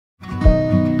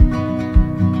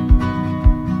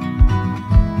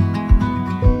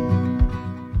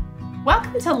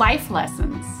to Life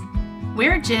Lessons.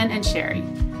 We're Jen and Sherry.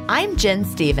 I'm Jen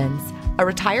Stevens, a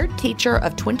retired teacher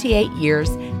of 28 years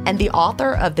and the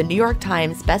author of the New York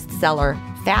Times bestseller,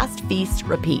 Fast, Feast,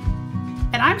 Repeat.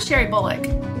 And I'm Sherry Bullock.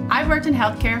 I've worked in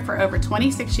healthcare for over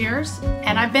 26 years,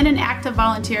 and I've been an active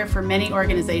volunteer for many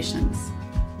organizations.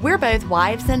 We're both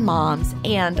wives and moms,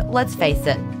 and let's face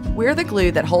it, we're the glue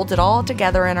that holds it all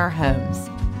together in our homes.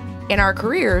 In our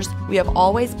careers, we have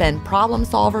always been problem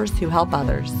solvers who help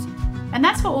others. And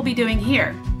that's what we'll be doing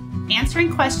here,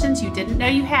 answering questions you didn't know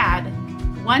you had,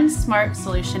 one smart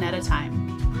solution at a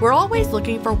time. We're always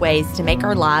looking for ways to make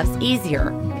our lives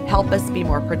easier, help us be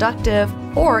more productive,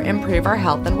 or improve our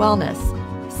health and wellness.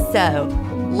 So,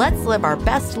 let's live our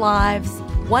best lives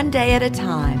one day at a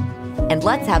time, and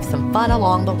let's have some fun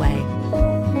along the way.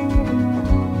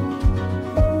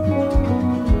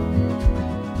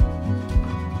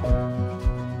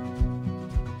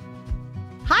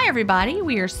 Hi, everybody.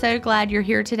 We are so glad you're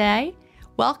here today.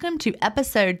 Welcome to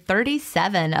episode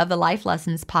 37 of the Life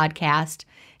Lessons podcast.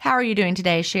 How are you doing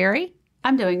today, Sherry?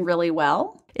 I'm doing really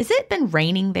well. Has it been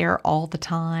raining there all the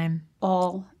time?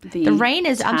 All the rain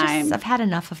is, time. I've had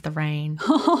enough of the rain.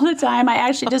 All the time. I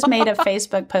actually just made a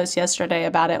Facebook post yesterday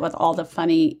about it with all the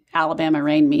funny Alabama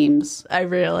rain memes. Oh,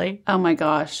 really? Oh my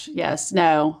gosh. Yes.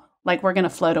 No. Like we're going to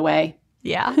float away.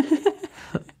 Yeah.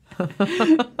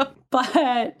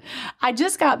 But I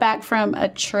just got back from a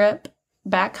trip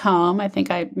back home. I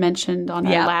think I mentioned on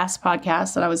our last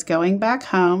podcast that I was going back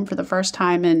home for the first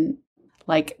time in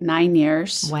like 9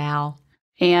 years. Wow.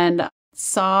 And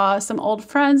saw some old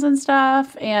friends and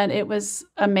stuff, and it was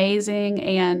amazing.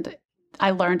 And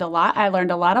I learned a lot. I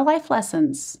learned a lot of life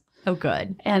lessons. Oh,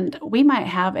 good. And we might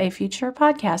have a future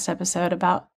podcast episode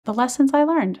about the lessons I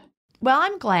learned. Well,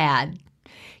 I'm glad.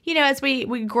 You know, as we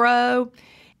grow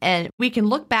and we can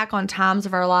look back on times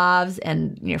of our lives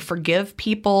and, you know, forgive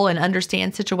people and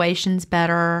understand situations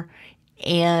better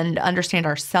and understand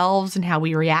ourselves and how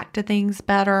we react to things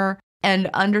better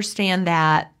and understand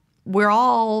that we're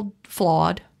all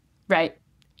flawed. Right.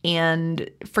 And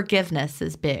forgiveness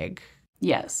is big.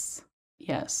 Yes.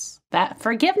 Yes. That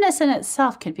forgiveness in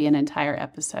itself could be an entire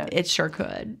episode. It sure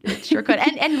could. It sure could.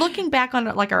 And looking back on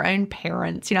like our own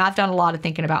parents, you know, I've done a lot of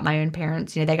thinking about my own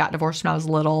parents. You know, they got divorced when I was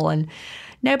little, and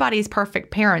nobody's perfect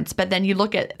parents. But then you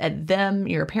look at them,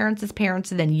 your parents as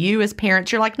parents, and then you as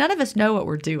parents, you're like, none of us know what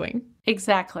we're doing.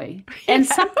 Exactly. And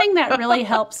something that really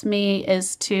helps me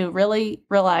is to really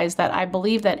realize that I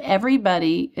believe that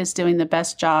everybody is doing the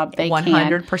best job they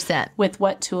 100%. can with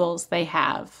what tools they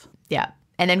have. Yeah.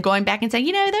 And then going back and saying,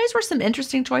 you know, those were some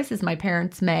interesting choices my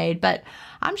parents made, but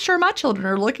I'm sure my children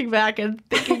are looking back and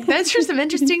thinking, those are some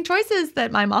interesting choices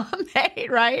that my mom made,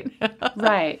 right?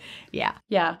 Right. Yeah.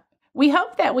 Yeah. We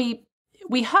hope that we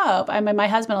hope, I mean, my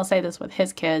husband will say this with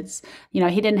his kids, you know,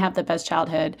 he didn't have the best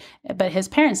childhood, but his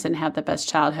parents didn't have the best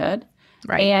childhood.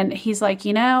 Right. And he's like,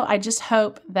 you know, I just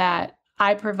hope that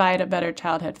I provide a better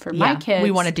childhood for my kids. We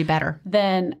want to do better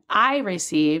than I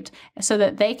received so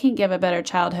that they can give a better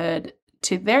childhood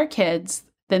to their kids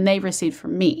than they received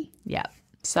from me. Yeah.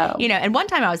 So, you know, and one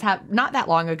time I was not that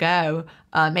long ago,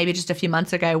 maybe just a few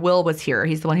months ago, Will was here.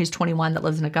 He's the one who's 21 that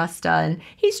lives in Augusta, and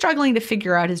he's struggling to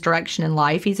figure out his direction in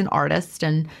life. He's an artist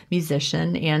and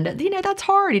musician, and, you know, that's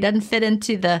hard. He doesn't fit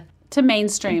into to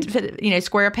mainstream, you know,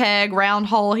 square peg, round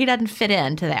hole. He doesn't fit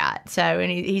into that. So,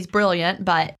 and he's brilliant,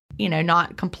 but, you know,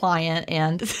 not compliant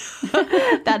and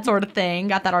that sort of thing.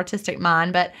 Got that artistic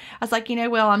mind. But I was like, you know,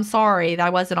 Will, I'm sorry that I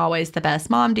wasn't always the best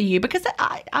mom to you, because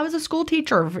I was a school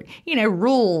teacher, you know,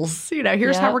 rules, you know,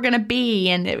 here's how we're going to be.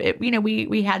 And, you know,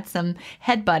 we had some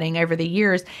headbutting over the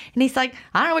years. And he's like,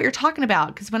 I don't know what you're talking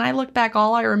about, because when I look back,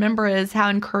 all I remember is how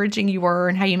encouraging you were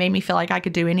and how you made me feel like I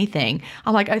could do anything.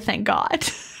 I'm like, oh, thank God.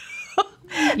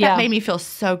 That made me feel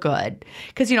so good,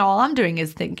 because, you know, all I'm doing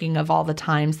is thinking of all the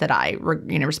times that I,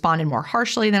 responded more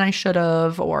harshly than I should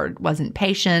have or wasn't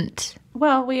patient.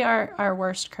 Well, we are our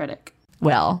worst critic.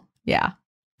 Well, yeah,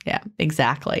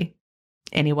 exactly.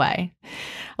 Anyway,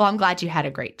 well, I'm glad you had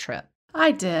a great trip.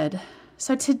 I did.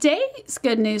 So today's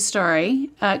good news story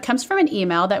comes from an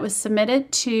email that was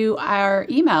submitted to our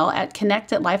email at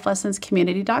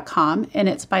connect@lifelessonscommunity.com, and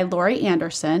it's by Lori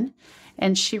Anderson.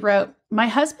 And she wrote, my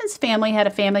husband's family had a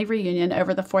family reunion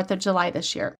over the 4th of July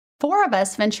this year. 4 of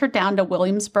us ventured down to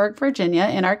Williamsburg, Virginia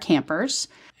in our campers.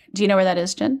 Do you know where that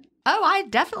is, Jen? Oh, I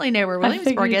definitely know where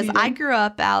Williamsburg is. I grew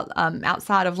up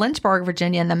outside of Lynchburg,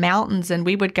 Virginia, in the mountains, and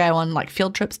we would go on like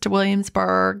field trips to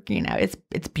Williamsburg. You know,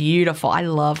 it's beautiful. I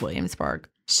love Williamsburg.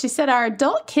 She said our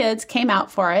adult kids came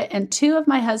out for it, and 2 of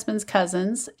my husband's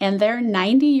cousins and their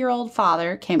 90-year-old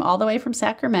father came all the way from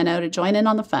Sacramento to join in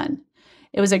on the fun.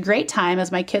 It was a great time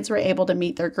as my kids were able to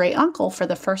meet their great uncle for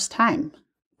the first time.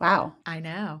 Wow. I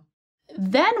know.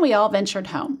 Then we all ventured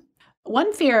home.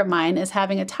 One fear of mine is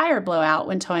having a tire blowout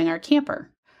when towing our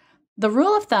camper. The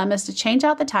rule of thumb is to change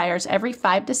out the tires every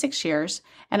 5 to 6 years,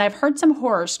 and I've heard some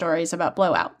horror stories about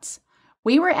blowouts.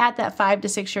 We were at that 5 to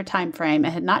 6 year time frame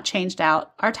and had not changed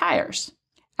out our tires.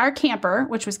 Our camper,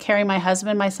 which was carrying my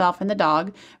husband, myself, and the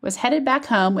dog, was headed back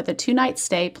home with a 2-night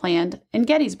stay planned in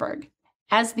Gettysburg.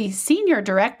 As the senior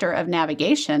director of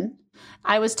navigation,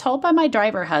 I was told by my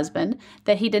driver husband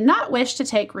that he did not wish to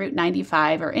take Route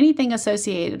 95 or anything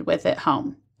associated with it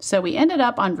home. So we ended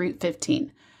up on Route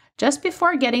 15. Just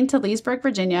before getting to Leesburg,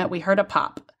 Virginia, we heard a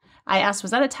pop. I asked,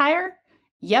 was that a tire?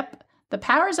 Yep. The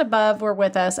powers above were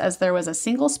with us as there was a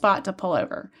single spot to pull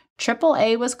over.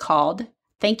 AAA was called.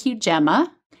 Thank you,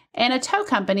 Gemma. And a tow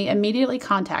company immediately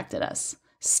contacted us.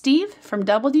 Steve from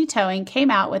Double D Towing came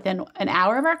out within an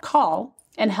hour of our call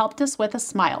and helped us with a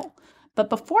smile. But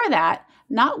before that,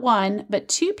 not one, but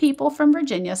 2 people from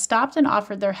Virginia stopped and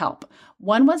offered their help.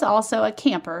 One was also a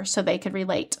camper, so they could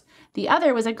relate. The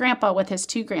other was a grandpa with his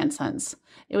 2 grandsons.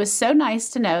 It was so nice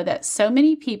to know that so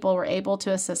many people were able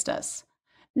to assist us.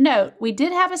 Note, we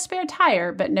did have a spare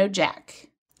tire, but no jack.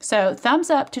 So thumbs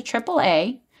up to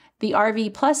AAA, the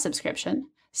RV Plus subscription,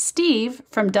 Steve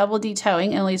from Double D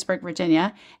Towing in Leesburg,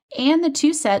 Virginia, and the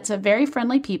 2 sets of very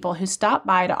friendly people who stopped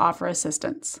by to offer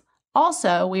assistance.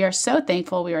 Also, we are so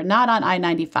thankful we were not on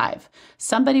I-95.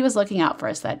 Somebody was looking out for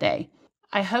us that day.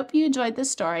 I hope you enjoyed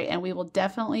this story, and we will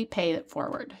definitely pay it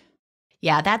forward.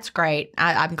 Yeah, that's great.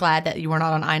 I'm glad that you were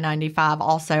not on I-95.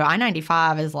 Also,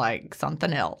 I-95 is like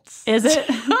something else. Is it?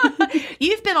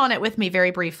 You've been on it with me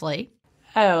very briefly.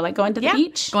 Oh, like going to the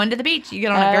beach? Going to the beach. You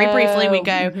get on it very briefly. We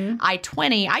go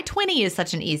I-20. I-20 is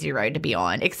such an easy road to be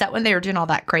on, except when they were doing all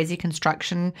that crazy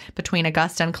construction between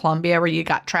Augusta and Columbia where you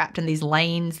got trapped in these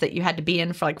lanes that you had to be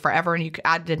in for like forever, and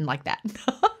I didn't like that.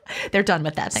 They're done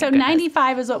with that. So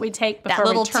 95 is what we take before that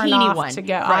little we turn teeny off one to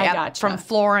go. right I gotcha. From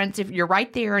Florence, if you're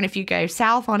right there, and if you go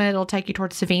south on it, it'll take you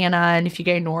towards Savannah, and if you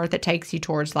go north, it takes you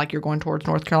towards like you're going towards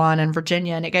North Carolina and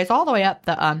Virginia, and it goes all the way up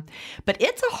the. But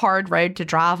it's a hard road to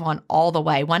drive on all the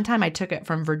way. One time I took it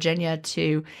from Virginia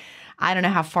to, I don't know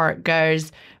how far it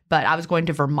goes, but I was going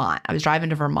to Vermont. I was driving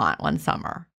to Vermont one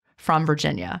summer from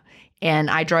Virginia, and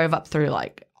I drove up through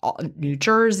like New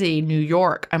Jersey, New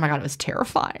York. Oh my God, it was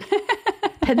terrifying.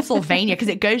 Pennsylvania, because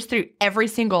it goes through every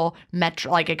single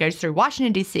metro, like it goes through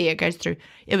Washington, D.C., it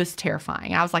was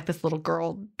terrifying. I was like this little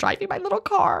girl driving my little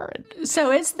car. So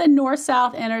it's the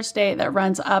north-south interstate that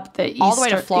runs up the all the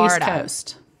way to Florida. East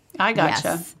Coast. I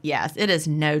gotcha. Yes, it is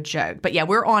no joke. But yeah,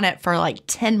 we're on it for like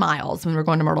 10 miles when we're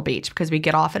going to Myrtle Beach because we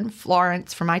get off in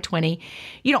Florence from I-20.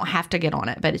 You don't have to get on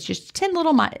it, but it's just 10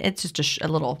 little miles. It's just a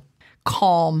little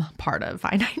calm part of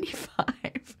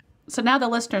I-95. So now the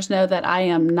listeners know that I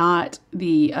am not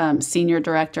the senior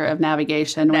director of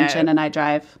navigation when Jen and I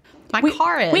drive. My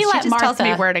car is. She just tells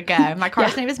me where to go. My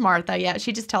car's name is Martha. Yeah,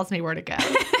 she just tells me where to go.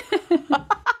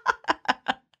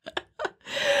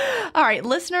 All right,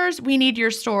 listeners, we need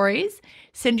your stories.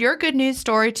 Send your good news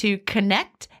story to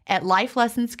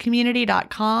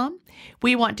connect@lifelessonscommunity.com.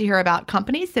 We want to hear about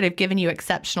companies that have given you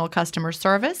exceptional customer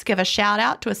service. Give a shout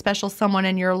out to a special someone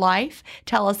in your life.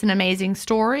 Tell us an amazing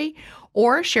story,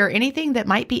 or share anything that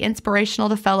might be inspirational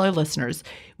to fellow listeners.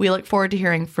 We look forward to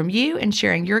hearing from you and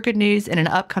sharing your good news in an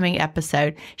upcoming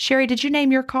episode. Sherry, did you name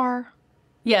your car?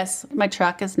 Yes, my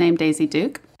truck is named Daisy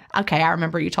Duke. Okay, I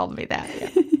remember you told me that.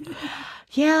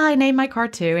 Yeah, I named my car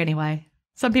too anyway.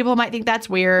 Some people might think that's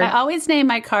weird. I always name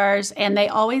my cars, and they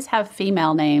always have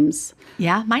female names.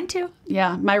 Yeah, mine too.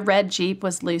 Yeah, my red Jeep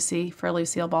was Lucy for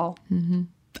Lucille Ball. Mm-hmm.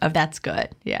 Oh, that's good.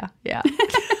 Yeah.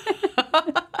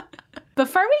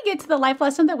 Before we get to the life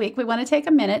lesson of the week, we want to take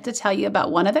a minute to tell you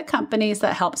about one of the companies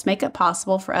that helps make it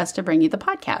possible for us to bring you the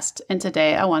podcast. And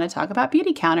today I want to talk about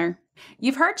Beauty Counter.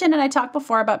 You've heard Jen and I talk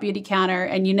before about Beauty Counter,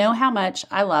 and you know how much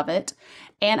I love it.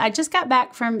 And I just got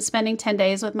back from spending 10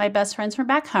 days with my best friends from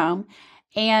back home.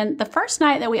 And the first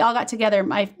night that we all got together,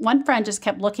 my one friend just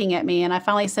kept looking at me, and I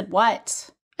finally said, "What?"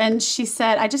 And she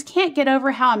said, "I just can't get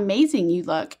over how amazing you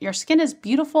look. Your skin is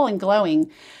beautiful and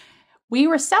glowing." We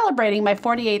were celebrating my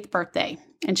 48th birthday,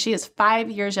 and she is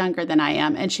 5 years younger than I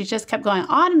am. And she just kept going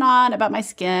on and on about my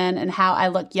skin and how I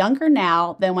look younger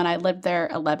now than when I lived there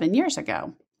 11 years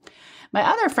ago. My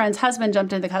other friend's husband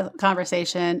jumped into the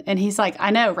conversation, and he's like,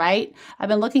 "I know, right? I've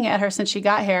been looking at her since she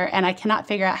got here, and I cannot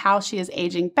figure out how she is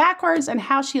aging backwards and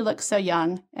how she looks so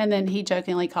young." And then he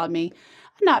jokingly called me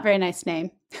a not very nice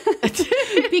name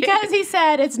because he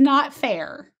said it's not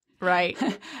fair. Right.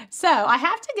 So I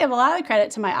have to give a lot of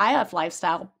credit to my IF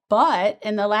lifestyle But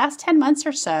in the last 10 months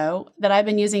or so that I've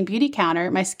been using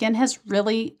Beautycounter, my skin has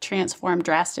really transformed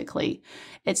drastically.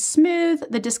 It's smooth.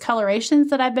 The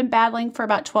discolorations that I've been battling for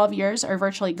about 12 years are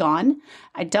virtually gone.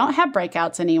 I don't have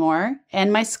breakouts anymore,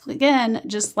 and my skin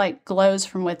just like glows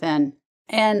from within.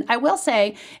 And I will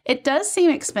say, it does seem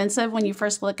expensive when you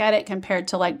first look at it compared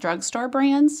to like drugstore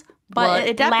brands, but Well,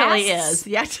 it definitely lasts is.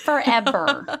 Yes.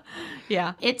 forever.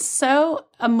 Yeah. It's so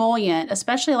emollient,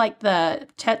 especially like the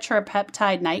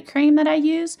tetrapeptide night cream that I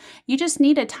use. You just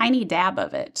need a tiny dab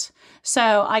of it.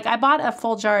 So like I bought a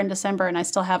full jar in December and I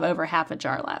still have over half a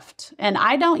jar left. And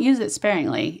I don't use it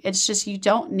sparingly. It's just you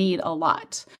don't need a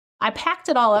lot. I packed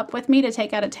it all up with me to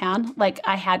take out of town. Like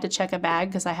I had to check a bag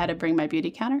because I had to bring my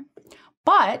Beautycounter.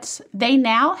 But they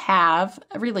now have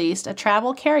released a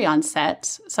travel carry-on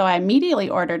set. So I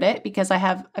immediately ordered it because I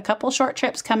have a couple short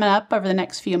trips coming up over the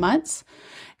next few months.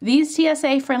 These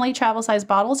TSA-friendly travel size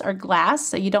bottles are glass,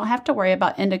 so you don't have to worry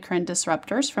about endocrine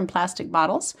disruptors from plastic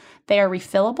bottles. They are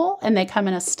refillable and they come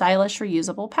in a stylish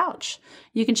reusable pouch.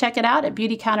 You can check it out at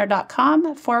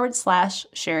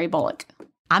beautycounter.com/Sherry Bullock.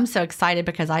 I'm so excited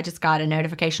because I just got a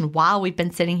notification while we've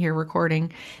been sitting here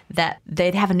recording that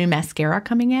they'd have a new mascara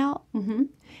coming out,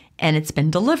 and it's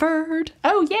been delivered.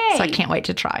 Oh, yay! So I can't wait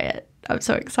to try it. I'm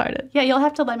so excited. Yeah, you'll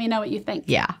have to let me know what you think.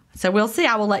 Yeah. So we'll see.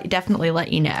 I will definitely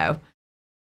let you know.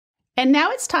 And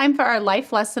now it's time for our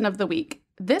life lesson of the week.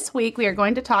 This week, we are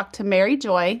going to talk to Mary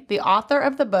Joy, the author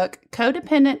of the book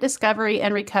Codependent Discovery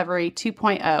and Recovery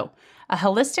 2.0, a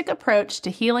holistic approach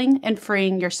to healing and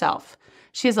freeing yourself.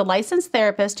 She is a licensed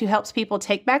therapist who helps people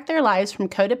take back their lives from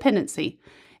codependency.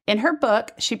 In her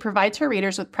book, she provides her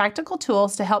readers with practical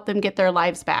tools to help them get their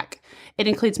lives back. It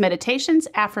includes meditations,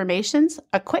 affirmations,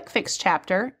 a quick fix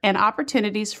chapter, and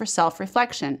opportunities for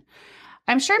self-reflection.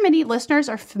 I'm sure many listeners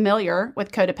are familiar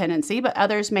with codependency, but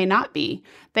others may not be.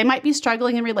 They might be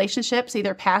struggling in relationships,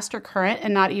 either past or current,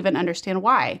 and not even understand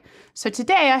why. So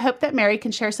today, I hope that Mary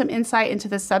can share some insight into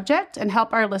this subject and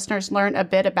help our listeners learn a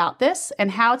bit about this and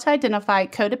how to identify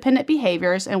codependent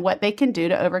behaviors and what they can do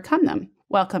to overcome them.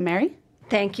 Welcome, Mary.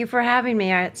 Thank you for having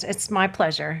me. It's my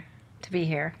pleasure to be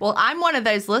here. Well, I'm one of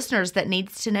those listeners that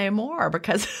needs to know more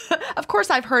because, of course,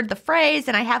 I've heard the phrase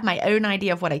and I have my own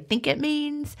idea of what I think it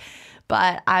means.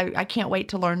 But I can't wait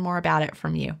to learn more about it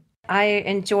from you. I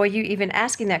enjoy you even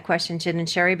asking that question, Jen and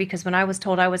Sherry, because when I was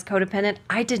told I was codependent,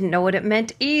 I didn't know what it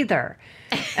meant either.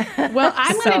 Well,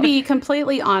 I'm going to be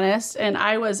completely honest, and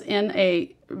I was in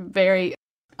a very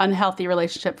unhealthy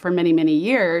relationship for many, many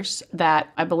years that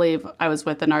I believe I was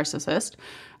with a narcissist.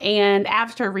 And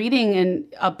after reading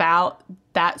about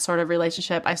that sort of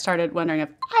relationship, I started wondering if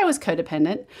I was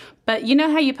codependent. But you know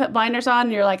how you put blinders on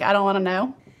and you're like, I don't want to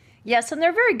know? Yes, and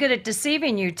they're very good at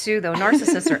deceiving you too, though.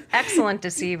 Narcissists are excellent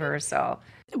deceivers. So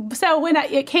when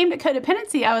it came to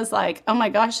codependency, I was like, oh my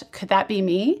gosh, could that be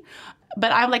me?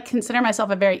 But I consider myself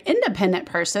a very independent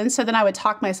person. So then I would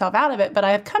talk myself out of it. But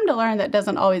I have come to learn that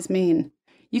doesn't always mean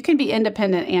you can be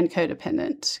independent and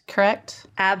codependent, correct?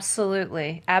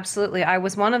 Absolutely. Absolutely. I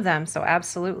was one of them. So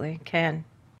absolutely can.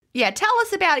 Yeah. Tell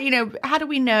us about, how do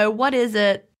we know? What is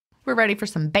it? We're ready for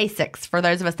some basics for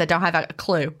those of us that don't have a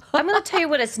clue. I'm going to tell you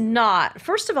what it's not.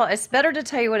 First of all, it's better to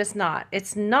tell you what it's not.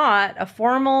 It's not a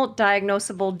formal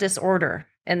diagnosable disorder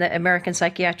in the American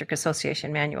Psychiatric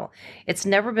Association manual. It's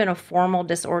never been a formal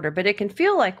disorder, but it can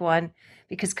feel like one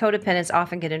because codependents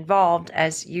often get involved,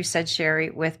 as you said, Sherry,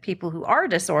 with people who are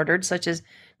disordered, such as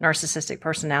narcissistic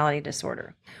personality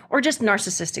disorder, or just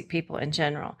narcissistic people in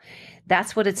general.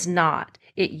 That's what it's not.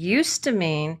 It used to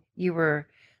mean you were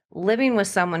living with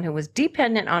someone who was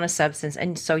dependent on a substance,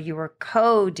 and so you were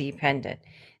codependent.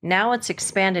 Now it's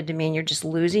expanded to mean you're just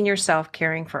losing yourself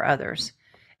caring for others.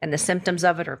 And the symptoms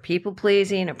of it are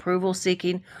people-pleasing,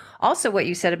 approval-seeking. Also what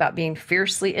you said about being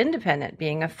fiercely independent,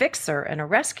 being a fixer and a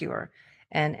rescuer,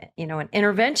 and an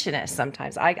interventionist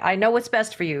sometimes. I know what's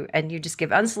best for you, and you just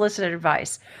give unsolicited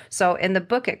advice. So in the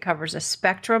book, it covers a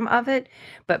spectrum of it,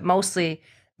 but mostly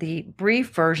the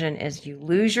brief version is you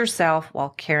lose yourself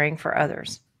while caring for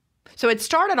others. So it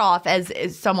started off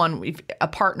as someone, a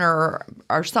partner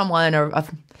or someone, I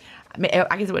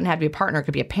guess it wouldn't have to be a partner. It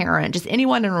could be a parent, just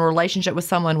anyone in a relationship with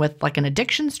someone with like an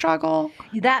addiction struggle.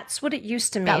 That's what it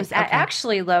used to mean. Okay. I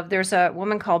actually love, there's a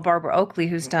woman called Barbara Oakley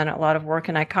who's done a lot of work,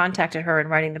 and I contacted her in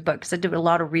writing the book because I do a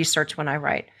lot of research when I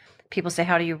write. People say,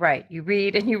 how do you write? You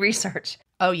read and you research.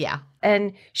 Oh, yeah.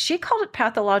 And she called it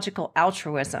pathological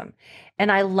altruism.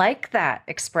 And I like that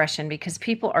expression because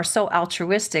people are so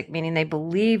altruistic, meaning they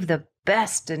believe the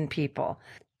best in people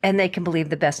and they can believe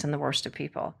the best and the worst of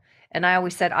people. And I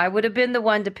always said I would have been the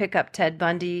one to pick up Ted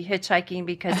Bundy hitchhiking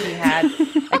because he had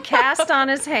a cast on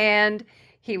his hand.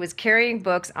 he was carrying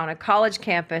books on a college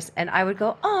campus, and I would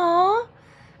go, "Aw,"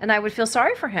 and I would feel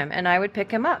sorry for him, and I would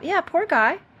pick him up. Yeah, poor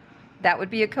guy. That would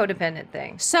be a codependent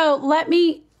thing. So let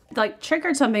me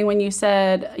triggered something when you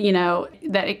said,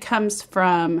 that it comes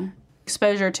from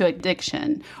exposure to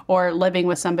addiction or living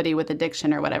with somebody with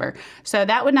addiction or whatever. So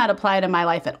that would not apply to my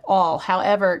life at all.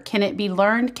 However, can it be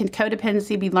learned? Can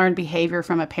codependency be learned behavior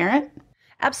from a parent?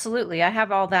 Absolutely. I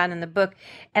have all that in the book.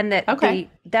 And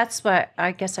that's what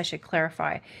I guess I should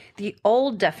clarify. The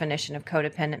old definition of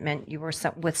codependent meant you were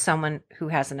with someone who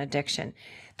has an addiction.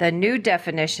 The new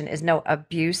definition is no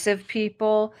abusive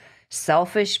people,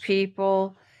 selfish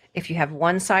people. If you have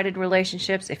one-sided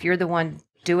relationships, if you're the one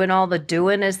doing all the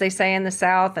doing, as they say in the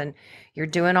South, and you're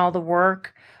doing all the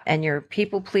work, and you're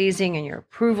people-pleasing, and you're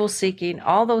approval-seeking,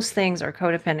 all those things are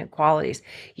codependent qualities.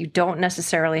 You don't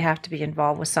necessarily have to be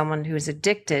involved with someone who is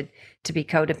addicted to be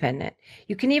codependent.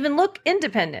 You can even look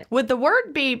independent. Would the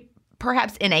word be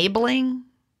perhaps enabling?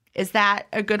 Is that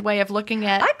a good way of looking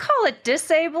at? I call it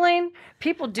disabling.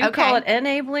 People do call it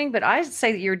enabling, but I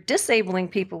say that you're disabling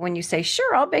people when you say,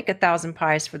 sure, I'll bake 1,000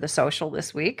 pies for the social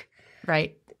this week.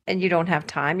 Right. And you don't have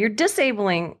time. You're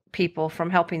disabling people from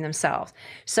helping themselves.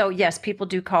 So yes, people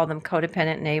do call them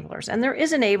codependent enablers. And there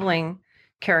is enabling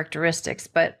characteristics,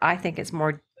 but I think it's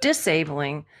more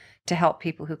disabling to help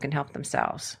people who can help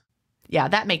themselves. Yeah,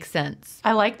 that makes sense.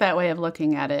 I like that way of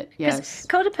looking at it. Yes.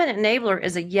 Codependent enabler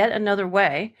is yet another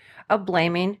way of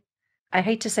blaming, I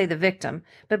hate to say the victim,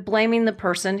 but blaming the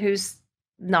person who's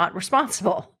not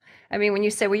responsible. I mean, when you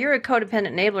say, well, you're a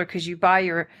codependent enabler because you buy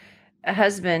your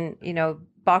husband,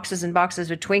 boxes and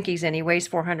boxes of Twinkies and he weighs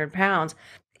 400 pounds,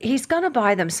 he's going to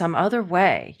buy them some other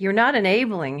way. You're not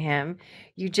enabling him.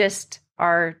 You just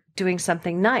are doing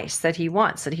something nice that he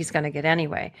wants that he's going to get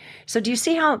anyway. So do you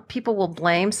see how people will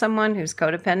blame someone who's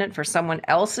codependent for someone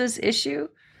else's issue?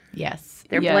 Yes.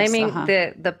 They're blaming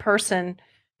the person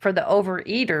for the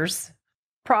overeater's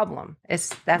problem.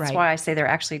 That's why I say they're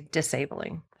actually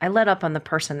disabling. I let up on the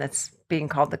person that's being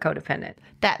called the codependent.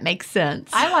 That makes sense.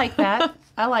 I like that.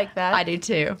 I do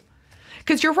too.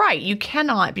 Because you're right. You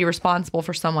cannot be responsible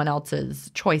for someone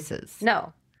else's choices.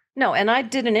 No, and I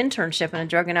did an internship in a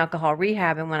drug and alcohol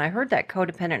rehab, and when I heard that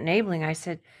codependent enabling, I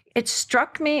said, it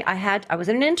struck me, I was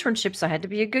in an internship, so I had to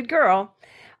be a good girl,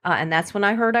 and that's when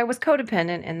I heard I was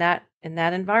codependent in that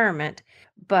environment,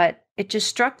 but it just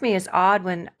struck me as odd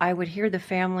when I would hear the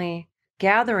family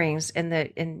gatherings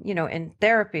in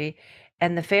therapy,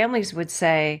 and the families would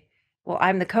say, well,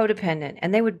 I'm the codependent,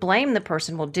 and they would blame the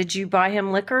person, well, did you buy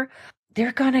him liquor?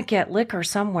 They're going to get liquor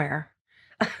somewhere.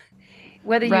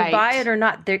 Whether you buy it or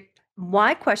not,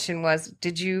 my question was,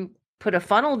 did you put a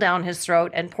funnel down his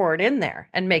throat and pour it in there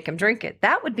and make him drink it?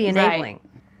 That would be enabling.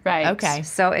 Right. Okay.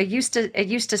 So it used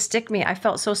to stick me. I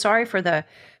felt so sorry for the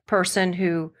person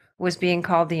who was being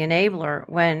called the enabler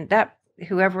when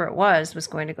whoever it was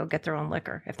going to go get their own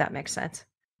liquor, if that makes sense.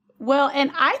 Well, and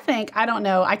I don't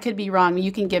know, I could be wrong.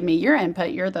 You can give me your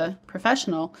input. You're the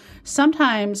professional.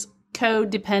 Sometimes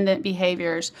codependent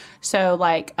behaviors. So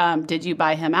did you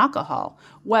buy him alcohol?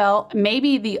 Well,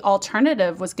 maybe the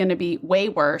alternative was going to be way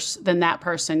worse than that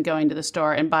person going to the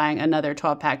store and buying another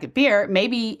 12-pack of beer.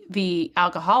 Maybe the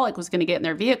alcoholic was going to get in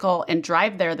their vehicle and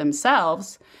drive there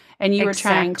themselves. And you were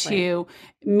trying to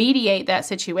mediate that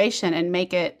situation and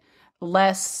make it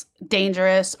less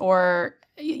dangerous or,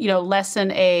 lessen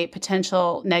a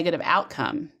potential negative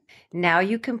outcome. Now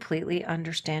you completely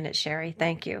understand it, Sherry.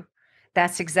 Thank you.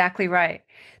 That's exactly right.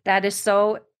 That is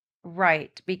so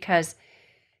right, because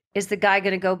is the guy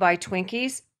going to go buy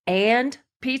Twinkies and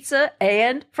pizza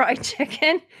and fried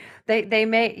chicken? They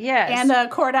may, yes. And a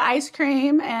quart of ice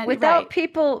cream. And without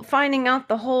people finding out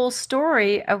the whole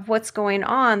story of what's going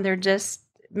on, they're just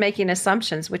making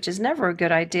assumptions, which is never a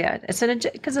good idea.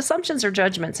 Because assumptions are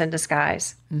judgments in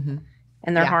disguise. Mm-hmm.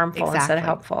 And they're harmful instead of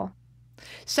helpful.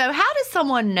 So how does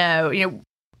someone know,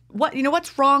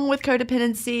 what's wrong with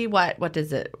codependency?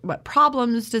 What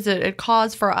problems does it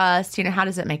cause for us? How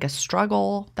does it make us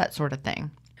struggle? That sort of thing.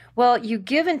 Well, you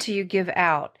give until you give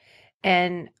out.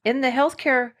 And in the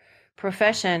healthcare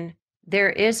profession, there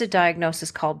is a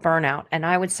diagnosis called burnout. And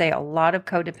I would say a lot of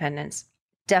codependents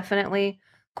definitely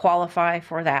qualify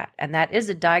for that. And that is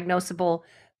a diagnosable,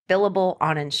 billable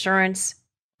on insurance,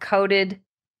 coded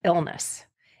illness.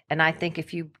 And I think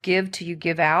if you give till you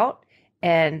give out,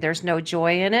 and there's no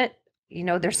joy in it,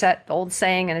 there's that old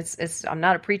saying, and it's I'm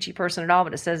not a preachy person at all,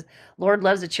 but it says, Lord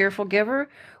loves a cheerful giver.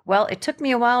 Well, it took me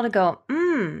a while to go,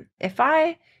 if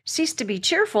I cease to be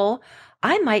cheerful,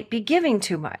 I might be giving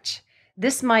too much. I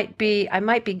might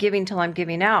be giving till I'm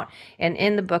giving out. And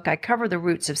in the book, I cover the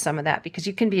roots of some of that, because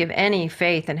you can be of any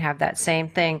faith and have that same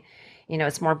thing.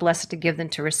 It's more blessed to give than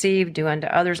to receive, do unto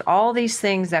others. All these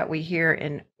things that we hear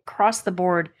in across the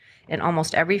board in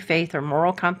almost every faith or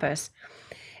moral compass.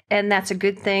 And that's a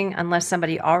good thing unless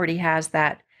somebody already has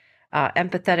that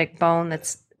empathetic bone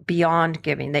that's beyond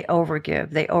giving. They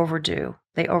overgive, they overdo,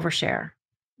 they overshare.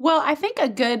 Well, I think a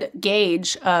good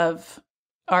gauge of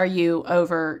are you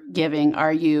overgiving,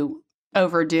 are you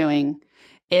overdoing,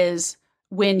 is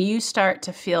when you start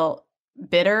to feel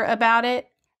bitter about it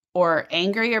or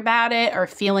angry about it or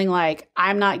feeling like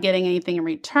I'm not getting anything in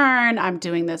return, I'm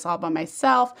doing this all by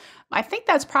myself. I think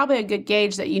that's probably a good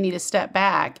gauge that you need to step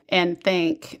back and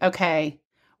think, okay,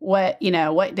 what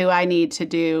do I need to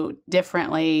do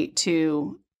differently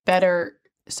to better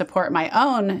support my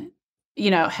own,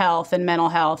 health and mental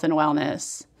health and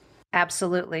wellness?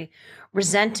 Absolutely.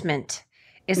 Resentment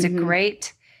is a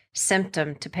great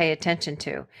symptom to pay attention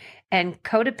to. And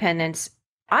codependence,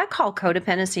 I call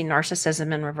codependency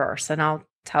narcissism in reverse. And I'll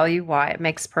tell you why. It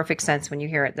makes perfect sense when you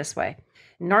hear it this way.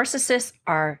 Narcissists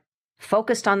are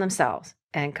focused on themselves,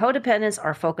 and codependents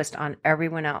are focused on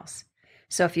everyone else.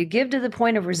 So if you give to the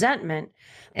point of resentment,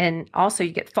 and also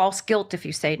you get false guilt if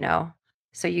you say no.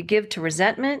 So you give to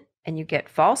resentment and you get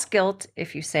false guilt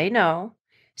if you say no.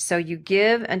 So you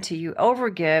give until you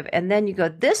overgive, and then you go,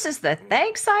 this is the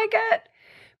thanks I get,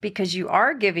 because you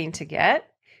are giving to get.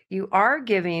 You are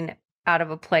giving out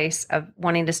of a place of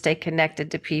wanting to stay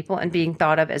connected to people and being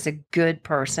thought of as a good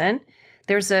person.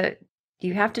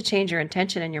 You have to change your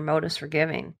intention and your motives for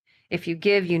giving. If you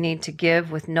give, you need to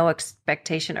give with no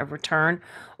expectation of return,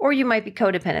 or you might be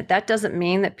codependent. That doesn't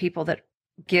mean that people that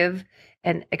give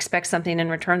and expect something in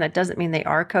return, that doesn't mean they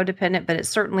are codependent, but it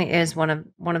certainly is one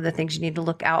of the things you need to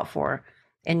look out for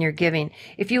in your giving.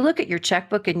 If you look at your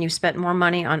checkbook and you spent more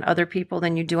money on other people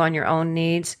than you do on your own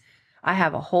needs, I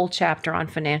have a whole chapter on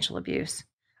financial abuse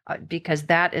because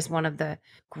that is one of the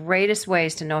greatest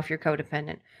ways to know if you're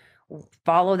codependent.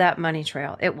 Follow that money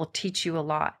trail. It will teach you a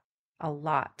lot.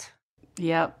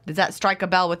 Yep. Does that strike a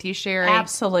bell with you, Sherry?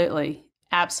 Absolutely.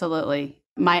 Absolutely.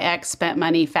 My ex spent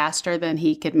money faster than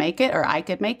he could make it or I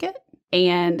could make it.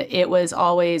 And it was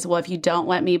always, well, if you don't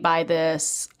let me buy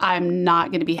this, I'm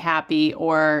not going to be happy,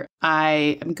 or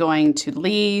I am going to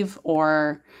leave,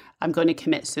 or I'm going to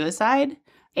commit suicide.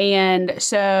 And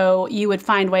so you would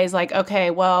find ways like,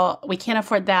 okay, well, we can't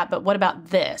afford that, but what about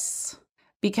this?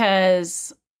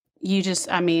 Because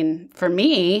for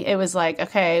me, it was like,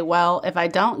 okay, well, if I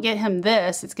don't get him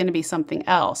this, it's going to be something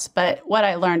else. But what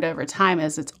I learned over time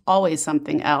is it's always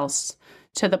something else,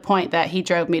 to the point that he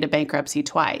drove me to bankruptcy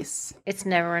twice. It's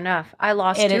never enough. I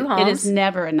lost two homes. It is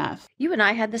never enough. You and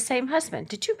I had the same husband.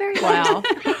 Did you marry him? Wow.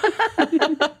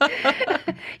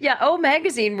 Yeah, O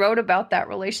Magazine wrote about that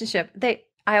relationship.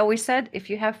 I always said, if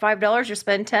you have $5, you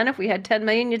spend 10. If we had 10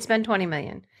 million, you'd spend 20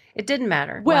 million. It didn't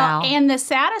matter. Well, and the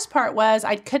saddest part was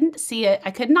I couldn't see it.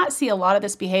 I could not see a lot of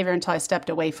this behavior until I stepped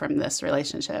away from this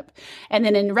relationship. And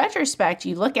then in retrospect,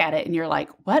 you look at it and you're like,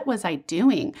 what was I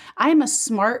doing? I'm a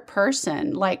smart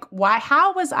person. Like,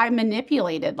 how was I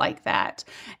manipulated like that?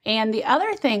 And the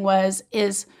other thing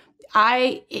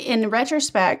in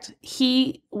retrospect,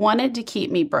 he wanted to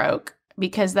keep me broke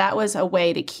because that was a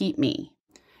way to keep me.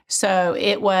 So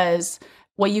it was,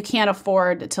 well, you can't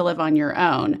afford to live on your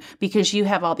own because you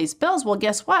have all these bills. Well,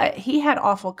 guess what? He had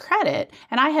awful credit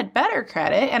and I had better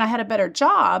credit and I had a better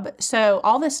job. So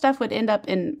all this stuff would end up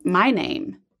in my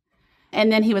name.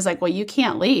 And then he was like, well, you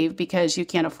can't leave because you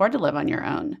can't afford to live on your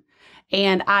own.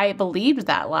 And I believed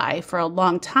that lie for a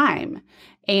long time.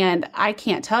 And I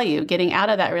can't tell you, getting out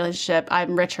of that relationship,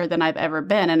 I'm richer than I've ever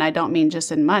been. And I don't mean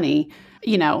just in money,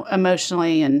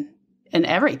 emotionally and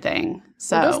everything.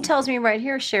 So well, this tells me right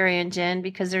here, Sherry and Jen,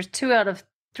 because there's 2 out of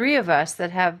 3 of us that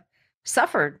have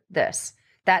suffered this.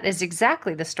 That is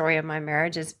exactly the story of my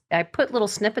marriage. I put little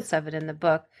snippets of it in the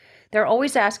book. They're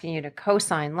always asking you to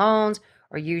co-sign loans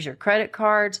or use your credit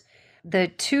cards. The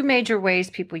 2 major ways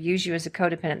people use you as a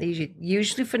codependent, they use you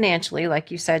usually financially,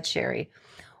 like you said, Sherry,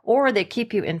 or they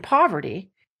keep you in poverty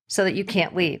so that you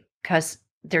can't leave because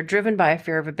they're driven by a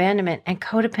fear of abandonment, and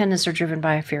codependents are driven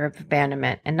by a fear of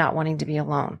abandonment and not wanting to be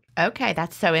alone. Okay,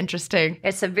 that's so interesting.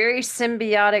 It's a very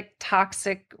symbiotic,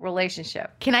 toxic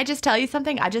relationship. Can I just tell you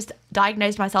something? I just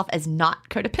diagnosed myself as not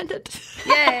codependent.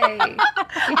 Yay!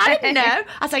 I didn't know. I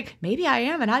was like, maybe I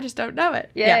am, and I just don't know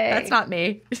it. Yay. Yeah, that's not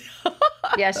me.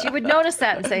 Yes, you would notice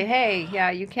that and say, hey,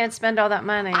 yeah, you can't spend all that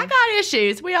money. I got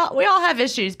issues. We all have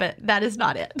issues, but that is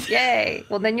not it. Yay.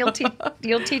 Well, then you'll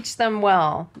teach them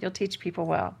well. You'll teach people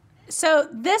well. So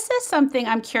this is something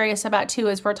I'm curious about too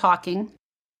as we're talking.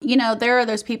 There are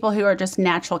those people who are just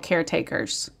natural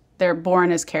caretakers. they're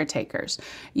born as caretakers.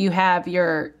 You have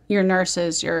your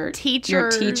nurses, your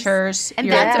teachers, and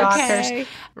your that's doctors. okay.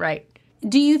 Right.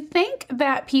 Do you think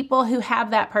that people who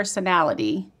have that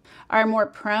personality are more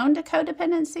prone to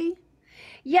codependency?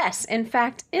 Yes. In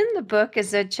fact, in the book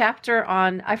is a chapter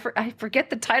on, I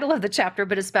forget the title of the chapter,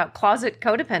 but it's about closet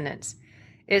codependents.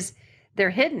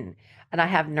 They're hidden. And I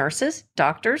have nurses,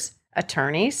 doctors,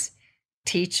 attorneys,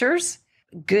 teachers,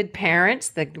 good parents,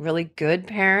 the really good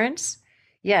parents.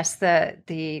 Yes,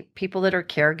 the people that are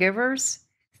caregivers,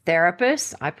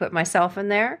 therapists, I put myself in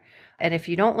there. And if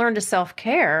you don't learn to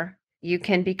self-care, you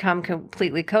can become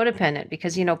completely codependent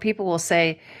because, people will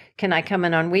say, can I come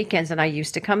in on weekends? And I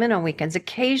used to come in on weekends.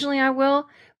 Occasionally I will,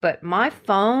 but my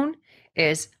phone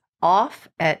is off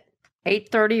at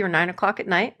 8:30 or 9 o'clock at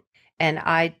night. And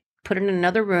I put it in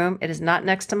another room. It is not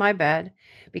next to my bed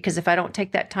because if I don't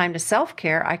take that time to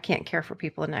self-care, I can't care for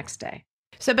people the next day.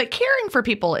 So, but caring for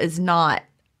people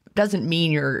doesn't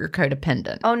mean you're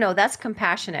codependent. Oh no, that's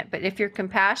compassionate. But if your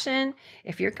compassion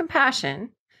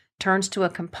turns to a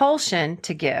compulsion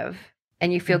to give,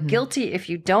 and you feel guilty if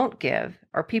you don't give,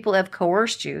 or people have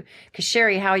coerced you, because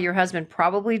Sherry, how your husband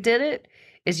probably did it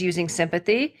is using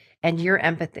sympathy and your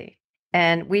empathy.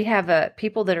 And we have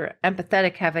people that are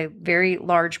empathetic have a very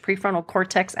large prefrontal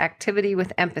cortex activity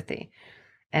with empathy.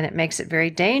 And it makes it very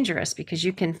dangerous because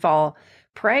you can fall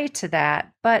prey to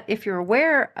that. But if you're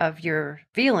aware of your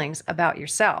feelings about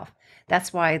yourself,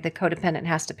 that's why the codependent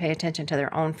has to pay attention to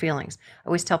their own feelings. I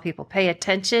always tell people, pay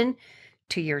attention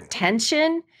to your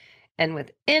tension, and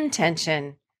with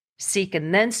intention, seek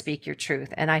and then speak your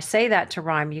truth. And I say that to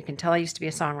rhyme. You can tell I used to be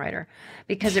a songwriter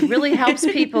because it really helps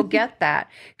people get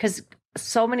that. Because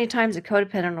so many times a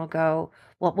codependent will go,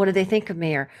 well, what do they think of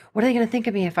me? Or what are they going to think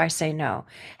of me if I say no?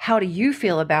 How do you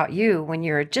feel about you when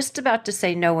you're just about to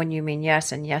say no when you mean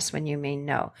yes and yes when you mean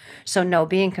no? So no,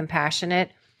 being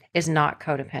compassionate is not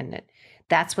codependent.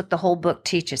 That's what the whole book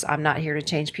teaches. I'm not here to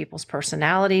change people's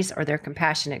personalities or their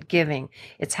compassionate giving.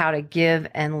 It's how to give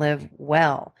and live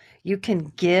well. You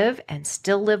can give and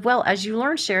still live well. As you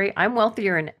learn, Sherry, I'm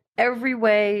wealthier in every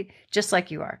way, just like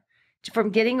you are. From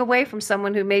getting away from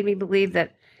someone who made me believe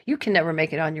that you can never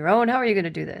make it on your own. How are you going to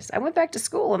do this? I went back to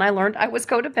school and I learned I was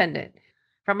codependent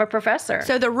from a professor.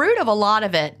 So the root of a lot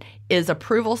of it is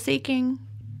approval seeking,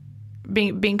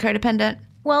 being codependent.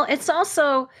 Well, it's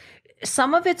also,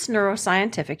 some of it's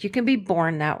neuroscientific. You can be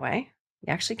born that way.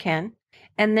 You actually can.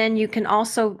 And then you can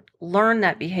also learn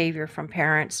that behavior from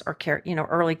parents or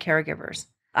early caregivers.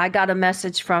 I got a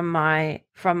message from my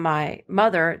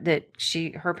mother that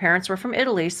her parents were from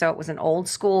Italy, so it was an old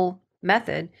school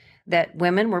method that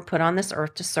women were put on this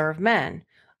earth to serve men.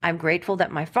 I'm grateful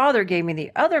that my father gave me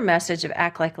the other message of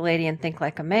act like a lady and think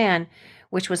like a man,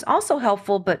 which was also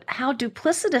helpful, but how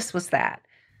duplicitous was that?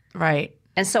 Right.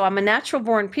 And so I'm a natural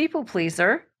born people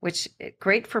pleaser, which is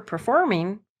great for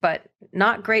performing, but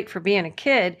not great for being a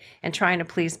kid and trying to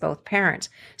please both parents.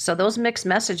 So those mixed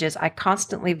messages, I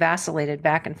constantly vacillated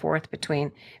back and forth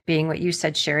between being what you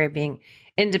said, Sherry, being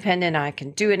independent, I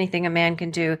can do anything a man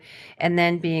can do, and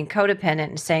then being codependent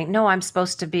and saying, no, I'm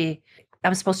supposed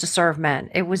to serve men.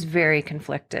 It was very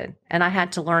conflicted. And I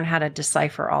had to learn how to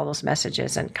decipher all those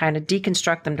messages and kind of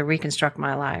deconstruct them to reconstruct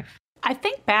my life. I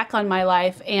think back on my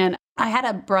life, and I had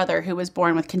a brother who was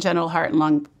born with congenital heart and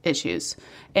lung issues,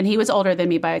 and he was older than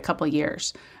me by a couple of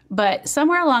years. But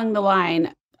somewhere along the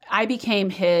line, I became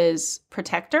his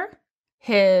protector.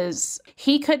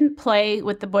 He couldn't play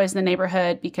with the boys in the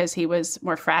neighborhood because he was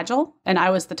more fragile, and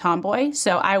I was the tomboy.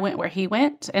 So I went where he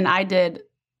went, and I did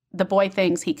the boy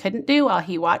things he couldn't do while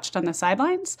he watched on the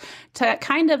sidelines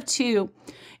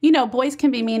boys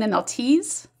can be mean and they'll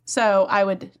tease. So I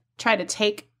would try to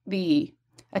take the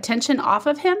attention off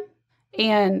of him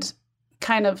and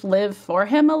kind of live for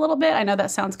him a little bit. I know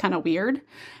that sounds kind of weird.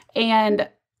 And,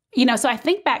 so I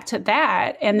think back to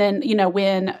that. And then,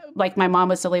 when like my mom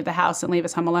was to leave the house and leave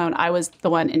us home alone, I was the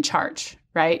one in charge,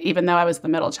 right? Even though I was the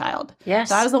middle child. Yes.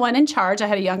 So I was the one in charge. I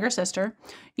had a younger sister.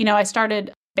 I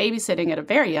started babysitting at a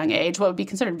very young age, what would be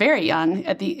considered very young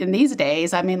in these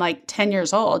days. I mean, like 10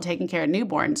 years old, taking care of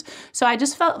newborns. So I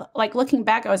just felt like looking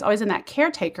back, I was always in that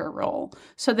caretaker role.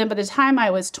 So then by the time I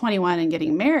was 21 and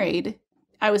getting married,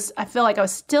 I feel like I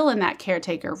was still in that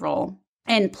caretaker role.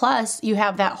 And plus you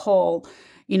have that whole,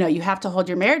 you have to hold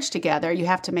your marriage together. You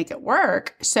have to make it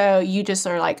work. So you just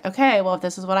are like, okay, well, if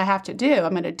this is what I have to do,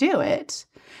 I'm going to do it.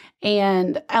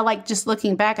 And I like just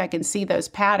looking back, I can see those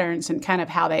patterns and kind of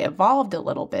how they evolved a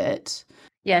little bit.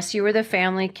 Yes, you were the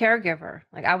family caregiver.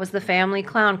 Like I was the family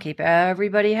clown, keep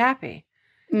everybody happy.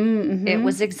 Mm-hmm. It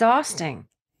was exhausting.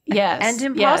 Yes. and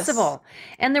impossible.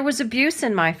 And there was abuse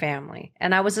in my family.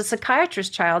 And I was a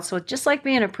psychiatrist child. So just like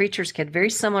being a preacher's kid, very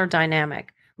similar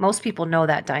dynamic. Most people know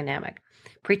that dynamic.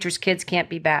 Preacher's kids can't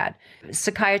be bad.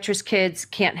 Psychiatrist kids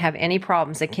can't have any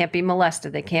problems. They can't be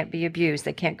molested. They can't be abused.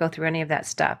 They can't go through any of that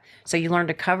stuff. So you learn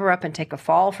to cover up and take a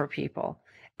fall for people.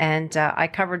 And I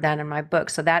covered that in my book.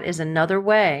 So that is another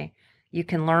way you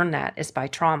can learn that is by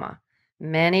trauma.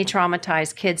 Many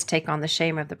traumatized kids take on the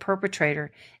shame of the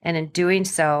perpetrator, and in doing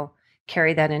so,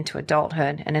 carry that into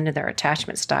adulthood and into their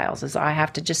attachment styles. Is I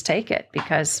have to just take it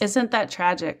because isn't that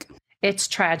tragic? It's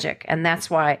tragic. And that's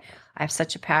why I have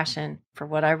such a passion for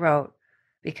what I wrote,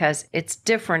 because it's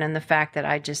different in the fact that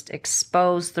I just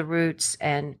expose the roots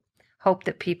and hope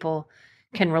that people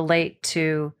can relate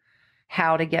to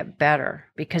how to get better,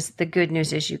 because the good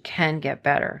news is you can get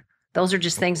better. Those are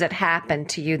just things that happen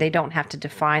to you. They don't have to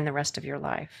define the rest of your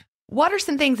life. What are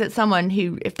some things that someone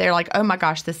who, if they're like, oh my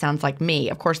gosh, this sounds like me,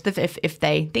 of course, if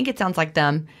they think it sounds like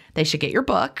them, they should get your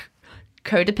book,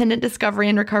 Codependent Discovery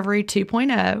and Recovery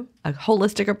 2.0, A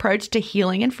Holistic Approach to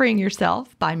Healing and Freeing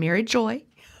Yourself by Mary Joy.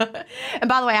 And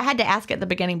by the way, I had to ask at the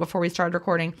beginning before we started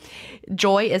recording,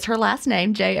 Joy is her last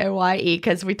name, Joye,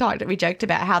 because we joked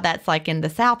about how that's like in the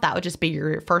South, that would just be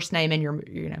your first name and your,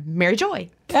 Mary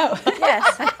Joy. Oh,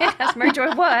 yes. Mary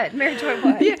Joy what? Mary Joy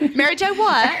what? Yeah, Mary Joy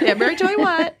what? Yeah, Mary Joy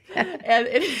what?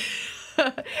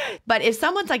 But if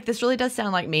someone's like, this really does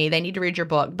sound like me, they need to read your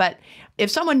book. But if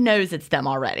someone knows it's them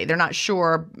already, they're not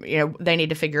sure, they need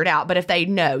to figure it out. But if they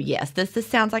know, yes, this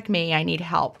sounds like me, I need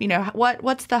help.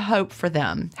 What's the hope for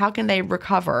them? How can they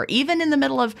recover, even in the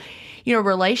middle of, a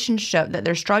relationship that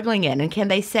they're struggling in? And can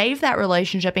they save that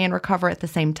relationship and recover at the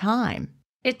same time?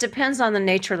 It depends on the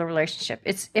nature of the relationship.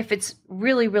 If it's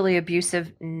really, really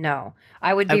abusive, no.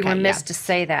 I would be remiss to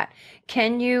say that.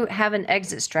 Can you have an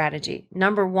exit strategy?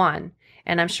 Number one,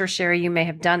 and I'm sure, Sherry, you may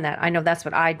have done that. I know that's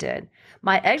what I did.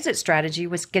 My exit strategy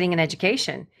was getting an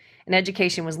education. And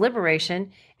education was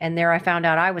liberation. And there I found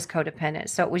out I was codependent.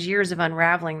 So it was years of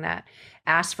unraveling that.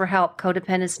 Ask for help.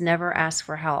 Codependents never ask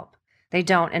for help. They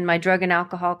don't. In my drug and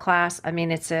alcohol class, I mean,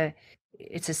 it's a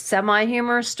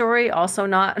semi-humorous story, also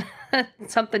not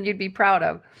something you'd be proud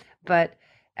of. But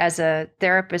as a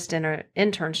therapist in an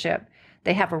internship,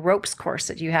 they have a ropes course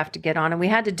that you have to get on. And we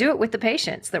had to do it with the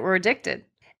patients that were addicted.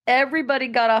 Everybody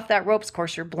got off that ropes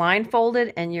course. You're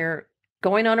blindfolded and you're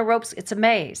going on a ropes. It's a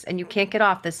maze and you can't get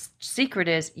off. The secret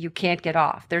is you can't get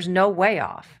off. There's no way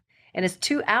off. And it's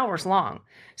 2 hours long.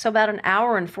 So about an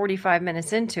hour and 45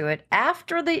 minutes into it,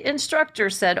 after the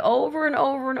instructor said over and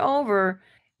over and over,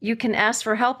 you can ask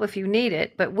for help if you need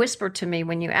it, but whisper to me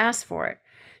when you ask for it.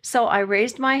 So I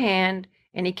raised my hand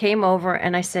and he came over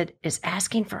and I said, is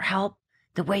asking for help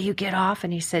the way you get off?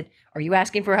 And he said, are you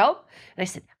asking for help? And I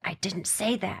said, I didn't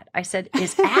say that. I said,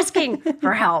 is asking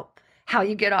for help how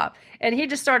you get off? And he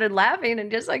just started laughing and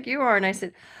just like you are. And I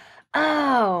said,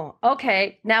 oh,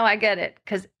 okay, now I get it.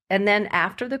 And then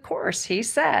after the course, he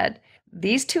said,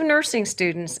 these 2 nursing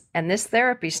students and this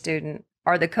therapy student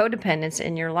are the codependents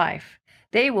in your life.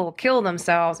 They will kill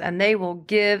themselves and they will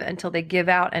give until they give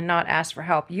out and not ask for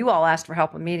help. You all asked for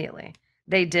help immediately.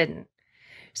 They didn't.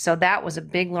 So that was a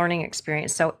big learning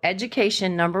experience. So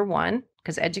education, number one,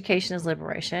 because education is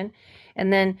liberation.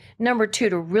 And then number 2,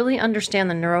 to really understand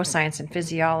the neuroscience and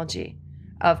physiology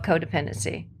of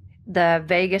codependency. The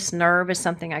vagus nerve is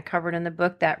something I covered in the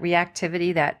book, that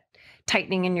reactivity, that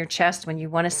tightening in your chest when you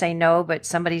want to say no, but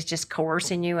somebody's just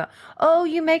coercing you. Oh,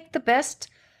 you make the best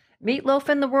meatloaf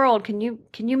in the world. Can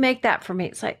you make that for me?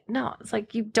 It's like, no, it's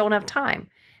like you don't have time.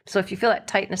 So if you feel that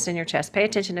tightness in your chest, pay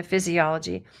attention to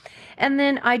physiology. And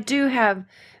then I do have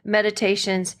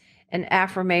meditations and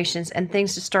affirmations and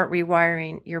things to start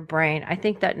rewiring your brain. I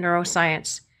think that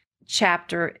neuroscience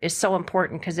chapter is so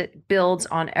important because it builds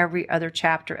on every other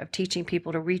chapter of teaching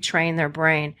people to retrain their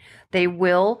brain. They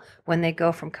will, when they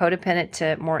go from codependent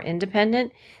to more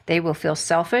independent, they will feel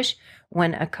selfish.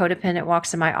 When a codependent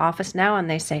walks in my office now and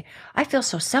they say, I feel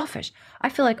so selfish, I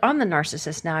feel like I'm the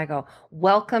narcissist now, I go,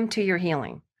 welcome to your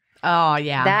healing. Oh,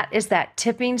 yeah. That is that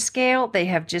tipping scale. They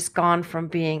have just gone from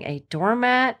being a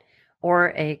doormat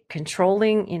or a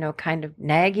controlling, kind of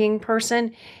nagging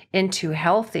person into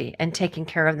healthy and taking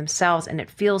care of themselves. And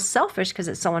it feels selfish because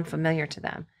it's so unfamiliar to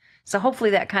them. So hopefully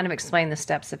that kind of explained the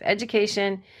steps of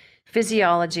education,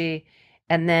 physiology,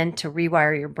 and then to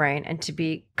rewire your brain and to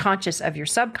be conscious of your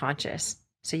subconscious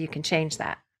so you can change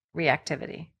that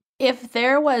reactivity. If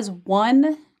there was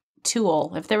one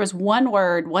tool, if there was one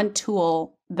word, one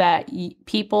tool that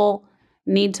people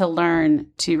need to learn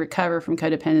to recover from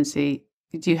codependency,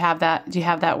 do you have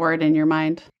that word in your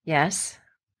mind? Yes.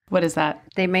 What is that?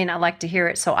 They may not like to hear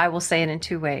it, so I will say it in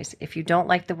 2 ways. If you don't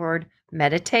like the word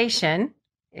meditation.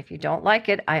 If you don't like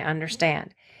it, I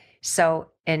understand. So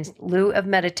in lieu of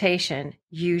meditation,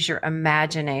 use your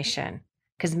imagination,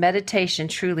 because meditation,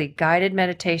 truly guided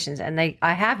meditations, and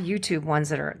I have YouTube ones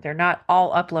they're not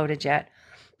all uploaded yet,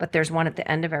 but there's one at the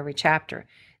end of every chapter.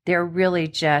 They're really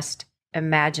just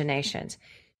imaginations.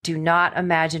 Do not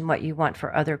imagine what you want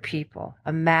for other people.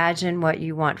 Imagine what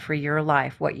you want for your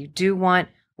life, what you do want,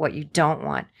 what you don't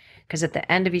want. Because at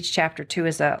the end of each chapter too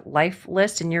is a life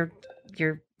list, and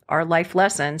our life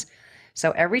lessons.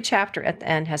 So every chapter at the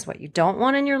end has what you don't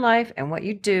want in your life and what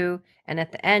you do. And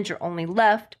at the end, you're only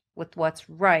left with what's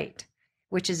right,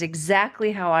 which is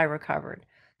exactly how I recovered.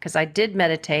 Because I did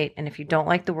meditate. And if you don't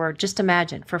like the word, just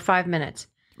imagine for 5 minutes.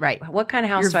 Right. What kind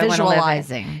of house You're do I want to live in?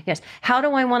 visualizing. Yes. How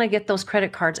do I want to get those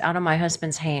credit cards out of my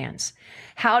husband's hands?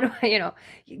 How do I,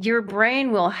 your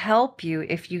brain will help you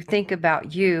if you think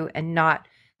about you and not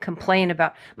complain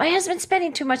about, my husband's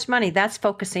spending too much money. That's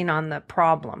focusing on the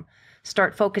problem.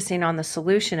 Start focusing on the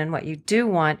solution and what you do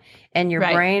want. And your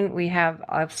brain,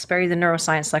 I'll spare you the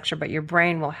neuroscience lecture, but your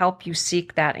brain will help you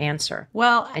seek that answer.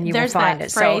 Well, and you will find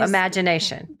it. Phrase, so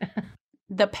imagination.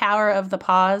 The power of the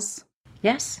pause.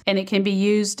 Yes. And it can be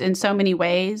used in so many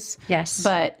ways. Yes.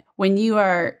 But when you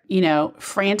are,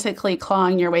 frantically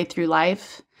clawing your way through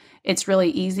life, it's really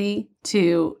easy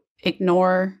to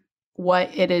ignore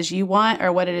what it is you want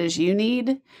or what it is you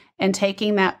need. And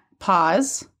taking that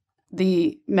pause,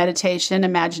 the meditation,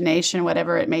 imagination,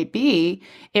 whatever it may be,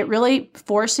 it really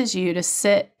forces you to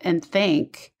sit and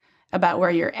think about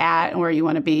where you're at and where you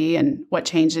want to be and what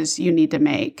changes you need to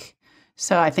make.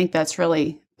 So I think that's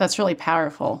really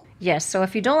powerful. Yes. So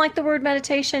if you don't like the word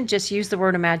meditation, just use the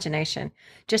word imagination.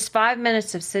 Just 5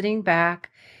 minutes of sitting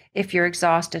back if you're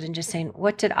exhausted and just saying,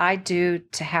 what did I do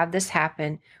to have this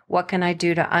happen? What can I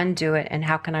do to undo it? And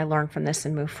how can I learn from this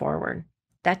and move forward?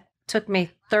 That took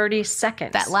me 30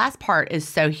 seconds. That last part is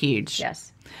so huge.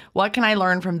 Yes. What can I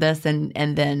learn from this and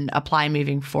then apply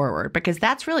moving forward? Because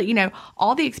that's really,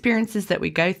 all the experiences that we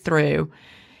go through,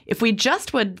 if we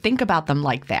just would think about them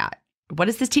like that, what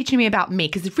is this teaching me about me?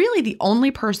 Because really the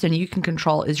only person you can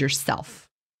control is yourself.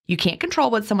 You can't control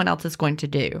what someone else is going to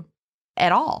do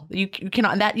at all. You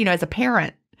cannot, that, as a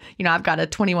parent, I've got a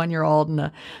 21-year-old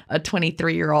and a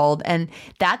 23-year-old. And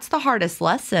that's the hardest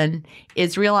lesson,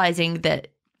 is realizing that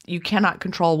you cannot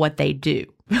control what they do.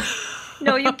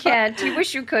 No, you can't. You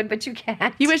wish you could, but you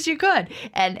can't. You wish you could.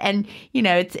 And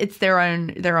it's their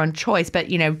own choice. But,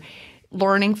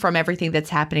 learning from everything that's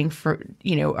happening for,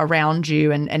 around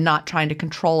you and not trying to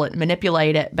control it,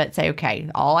 manipulate it, but say, okay,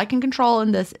 all I can control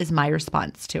in this is my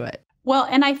response to it. Well,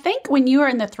 and I think when you are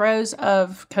in the throes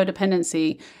of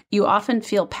codependency, you often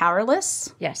feel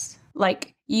powerless. Yes.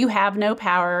 Like you have no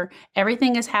power.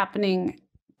 Everything is happening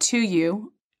to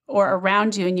you or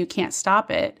around you and you can't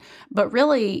stop it. But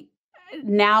really,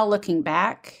 now looking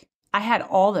back, I had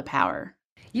all the power.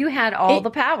 You had all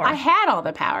the power. I had all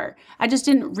the power. I just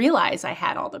didn't realize I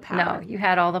had all the power. No, you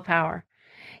had all the power.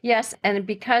 Yes, and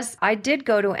because I did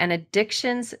go to an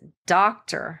addictions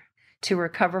doctor to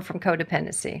recover from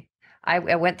codependency, I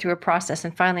went through a process,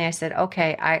 and finally I said,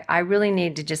 okay, I really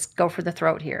need to just go for the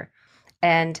throat here.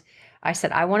 And I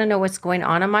said, I want to know what's going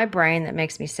on in my brain that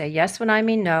makes me say yes when I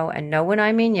mean no and no when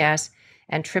I mean yes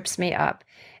and trips me up.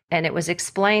 And it was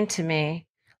explained to me,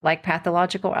 like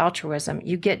pathological altruism,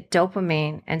 you get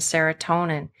dopamine and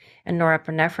serotonin and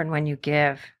norepinephrine when you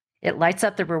give. It lights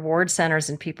up the reward centers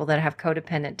in people that have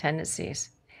codependent tendencies.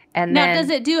 And now, then, does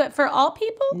it do it for all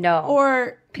people? No.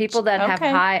 Or people that have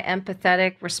high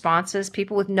empathetic responses,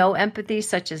 people with no empathy,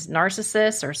 such as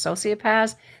narcissists or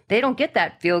sociopaths, they don't get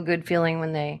that feel-good feeling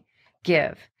when they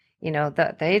give.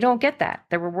 They don't get that.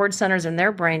 The reward centers in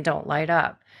their brain don't light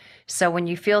up. So when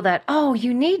you feel that, oh,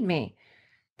 you need me,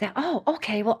 that, oh,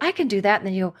 okay, well, I can do that. And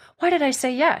then you go, why did I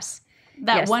say yes?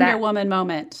 That Wonder Woman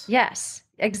moment. Yes,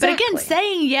 exactly. But again,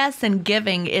 saying yes and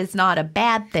giving is not a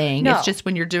bad thing. No. It's just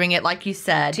when you're doing it, like you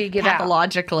said, to give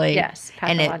pathologically. Yes,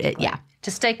 pathologically. And to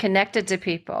stay connected to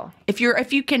people. If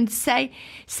you can say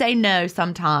no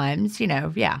sometimes,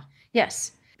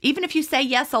 Yes. Even if you say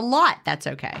yes a lot, that's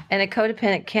okay. And a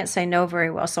codependent can't say no very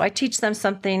well. So I teach them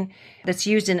something that's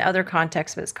used in other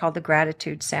contexts, but it's called the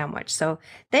gratitude sandwich. So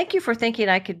thank you for thinking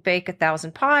I could bake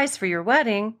 1,000 pies for your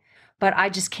wedding, but I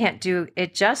just can't do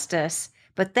it justice.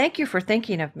 But thank you for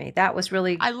thinking of me. That was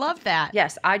really... I love that.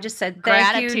 Yes. I just said, thank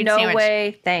Gratitude you, no sandwich.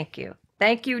 way, thank you.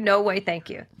 Thank you, no way, thank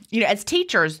you. As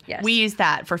teachers, Yes. we use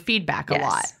that for feedback a Yes.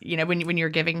 lot. When you're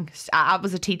giving, I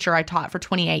was a teacher. I taught for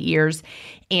 28 years,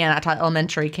 and I taught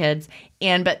elementary kids.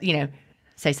 But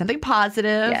say something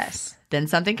positive. Yes. then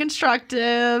something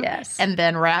constructive, Yes. and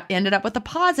then ended up with a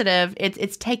positive,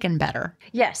 it's taken better.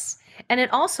 Yes. And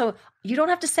it also, you don't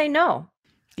have to say no.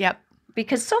 Yep.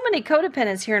 Because so many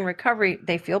codependents here in recovery,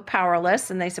 they feel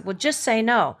powerless and they say, well, just say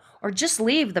no or just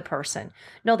leave the person.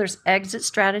 No, there's exit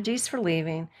strategies for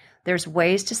leaving. There's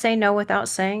ways to say no without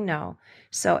saying no.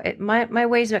 So my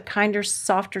way is a kinder,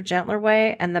 softer, gentler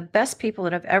way. And the best people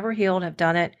that have ever healed have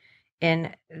done it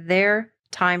in their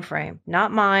time frame,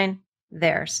 not mine,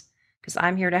 theirs, because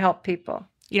I'm here to help people.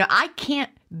 I can't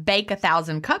bake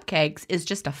 1,000 cupcakes is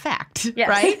just a fact, Yes.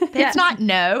 right? Yeah. It's not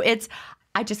no,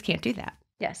 I just can't do that.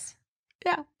 Yes.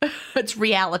 Yeah. It's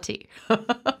reality.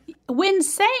 When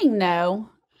saying no,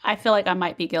 I feel like I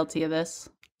might be guilty of this.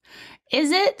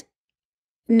 Is it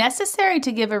necessary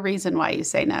to give a reason why you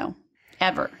say no?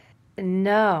 Ever?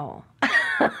 No.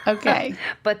 Okay.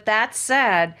 But that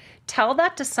said, tell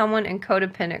that to someone in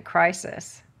codependent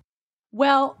crisis.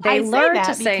 Well, They I learn say to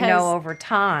that say because no over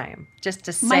time, just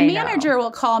to say my no. manager will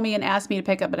call me and ask me to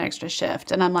pick up an extra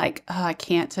shift. And I'm like, oh, I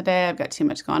can't today. I've got too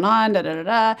much going on, da, da, da,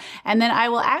 da. And then I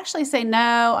will actually say,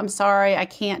 no, I'm sorry. I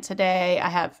can't today. I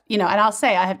have, and I'll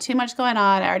say, I have too much going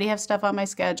on. I already have stuff on my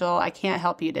schedule. I can't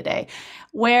help you today.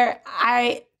 Where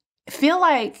I feel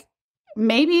like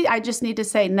maybe I just need to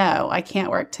say, no, I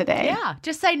can't work today. Yeah.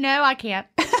 Just say no, I can't.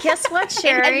 Guess what,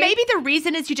 Sherry? And maybe the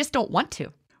reason is you just don't want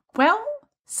to. Well,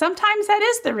 sometimes that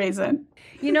is the reason.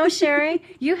 Sherry,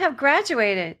 you have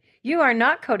graduated. You are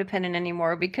not codependent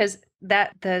anymore because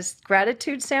the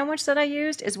gratitude sandwich that I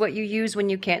used is what you use when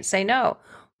you can't say no.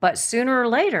 But sooner or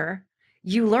later,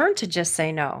 you learn to just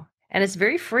say no. And it's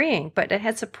very freeing, but it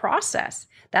has a process.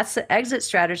 That's the exit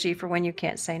strategy for when you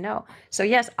can't say no. So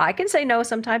yes, I can say no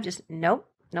sometimes, just nope,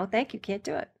 no thank you, can't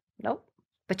do it. Nope.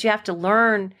 But you have to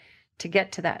learn to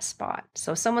get to that spot.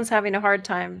 So if someone's having a hard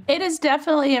time. It is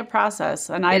definitely a process.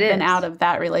 And I've been is. out of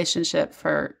that relationship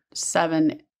for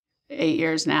 7-8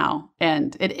 years now.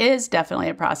 And it is definitely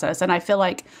a process. And I feel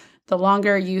like the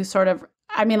longer you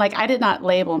I did not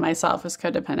label myself as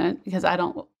codependent because I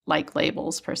don't like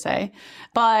labels per se.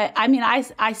 But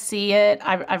I see it.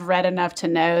 I've read enough to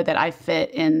know that I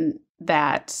fit in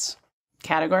that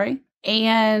category.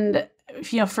 And,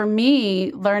 for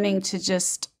me, learning to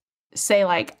just say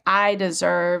I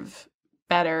deserve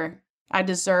better. I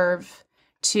deserve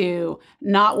to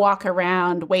not walk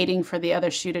around waiting for the other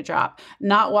shoe to drop,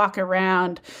 not walk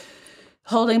around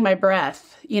holding my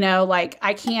breath.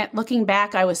 I can't, looking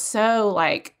back, I was so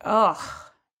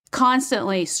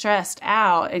constantly stressed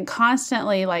out and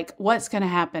constantly what's going to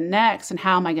happen next and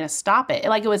how am I going to stop it?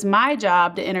 It was my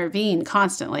job to intervene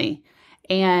constantly.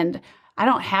 And I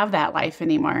don't have that life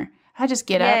anymore. I just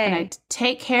get up and I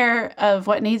take care of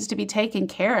what needs to be taken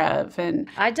care of. And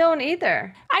I don't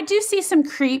either. I do see some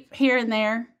creep here and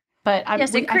there, but I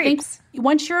think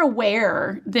once you're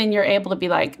aware, then you're able to be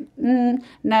like,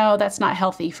 no, that's not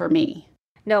healthy for me.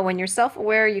 No, when you're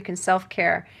self-aware, you can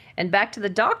self-care. And back to the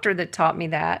doctor that taught me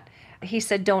that, he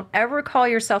said, don't ever call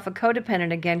yourself a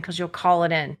codependent again because you'll call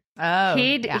it in. Oh,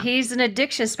 He's an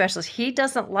addiction specialist. He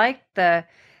doesn't like the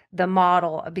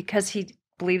model because he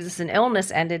believes it's an illness,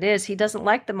 and it is. He doesn't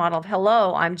like the model of,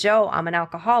 hello, I'm Joe, I'm an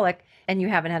alcoholic, and you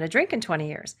haven't had a drink in 20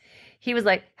 years. He was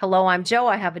like, hello, I'm Joe,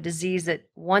 I have a disease that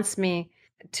wants me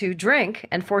to drink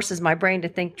and forces my brain to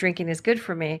think drinking is good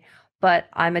for me, but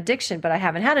I'm addiction, but I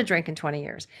haven't had a drink in 20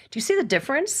 years. Do you see the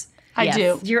difference? I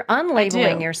do. You're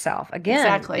unlabeling yourself. Again,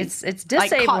 Exactly. It's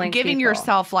disabling giving people.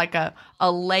 yourself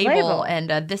a label and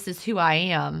this is who I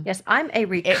am. Yes, I'm a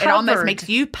recovered. It almost makes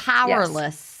you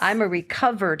powerless. Yes, I'm a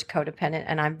recovered codependent,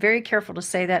 and I'm very careful to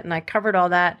say that. And I covered all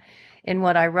that in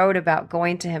what I wrote about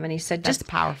going to him. And he said, That's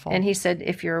powerful. And he said,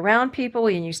 if you're around people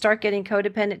and you start getting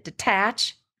codependent,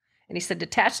 detach. And he said,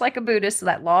 detach like a Buddhist, so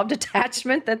that law of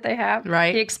detachment that they have.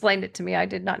 Right. He explained it to me. I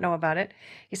did not know about it.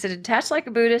 He said, detach like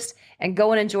a Buddhist and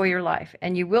go and enjoy your life.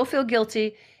 And you will feel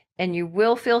guilty and you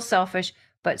will feel selfish,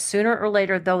 but sooner or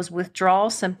later, those withdrawal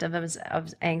symptoms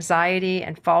of anxiety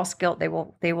and false guilt, they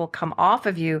will come off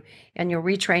of you, and you'll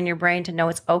retrain your brain to know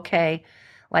it's okay,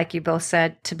 like you both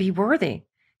said, to be worthy,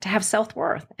 to have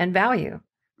self-worth and value.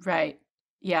 Right.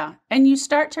 Yeah. And you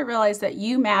start to realize that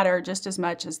you matter just as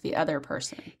much as the other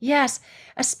person. Yes,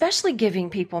 especially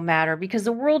giving people matter because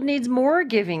the world needs more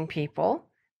giving people,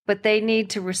 but they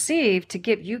need to receive to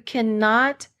give. You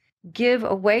cannot give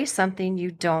away something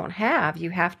you don't have. You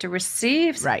have to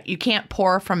receive. Right. You can't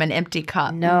pour from an empty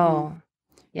cup. No.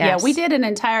 Yes. Yeah. We did an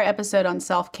entire episode on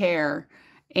self-care.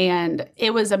 And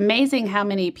it was amazing how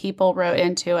many people wrote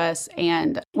into us,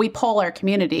 and we poll our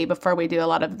community before we do a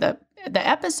lot of the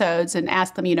episodes and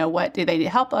ask them, what do they need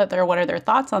help with, or what are their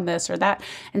thoughts on this or that?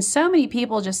 And so many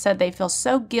people just said they feel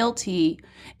so guilty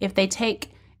if they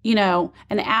take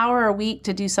an hour a week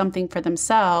to do something for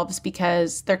themselves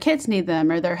because their kids need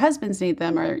them or their husbands need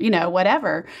them or,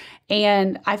 whatever.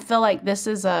 And I feel like this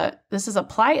is a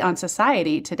plight on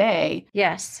society today.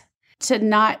 Yes. To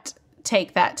not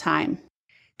take that time.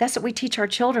 That's what we teach our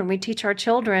children. We teach our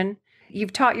children.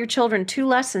 You've taught your children 2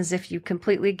 lessons if you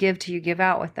completely give till you give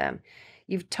out with them.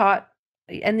 You've taught,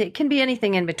 and it can be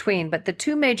anything in between, but the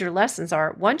 2 major lessons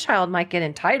are one child might get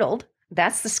entitled.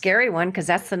 That's the scary one because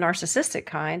that's the narcissistic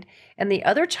kind. And the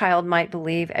other child might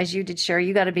believe, as you did, Sherry,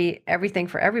 you got to be everything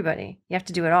for everybody. You have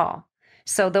to do it all.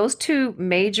 So those 2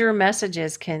 major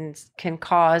messages can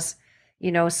cause,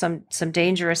 some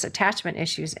dangerous attachment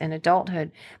issues in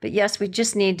adulthood. But yes, we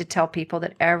just need to tell people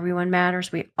that everyone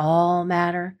matters. We all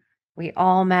matter. We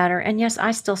all matter. And yes,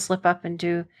 I still slip up and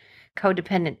do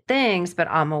codependent things, but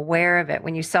I'm aware of it.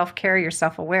 When you self-care, you're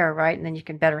self-aware, right? And then you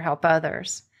can better help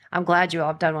others. I'm glad you all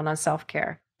have done one on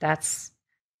self-care. That's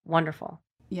wonderful.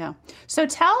 Yeah. So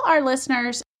tell our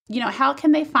listeners, how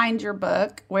can they find your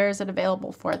book? Where is it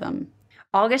available for them?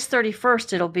 August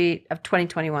 31st, of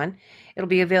 2021. It'll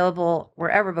be available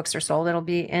wherever books are sold. It'll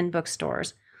be in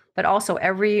bookstores, but also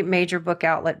every major book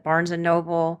outlet, Barnes &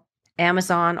 Noble,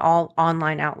 Amazon, all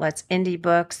online outlets, Indie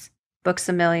Books, Books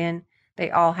A Million,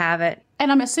 they all have it.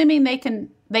 And I'm assuming they can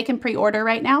pre-order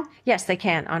right now? Yes, they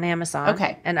can on Amazon.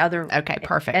 Okay. And other. Okay,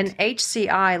 perfect. And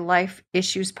HCI Life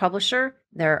Issues Publisher,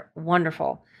 they're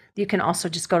wonderful. You can also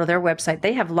just go to their website.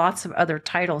 They have lots of other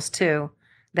titles too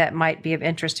that might be of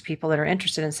interest to people that are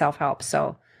interested in self-help.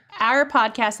 So our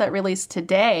podcast that released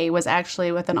today was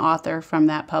actually with an author from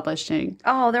that publishing.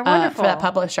 Oh, they're wonderful. For that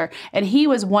publisher. And he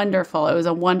was wonderful. It was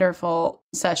a wonderful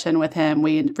session with him.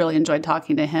 We really enjoyed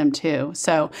talking to him too.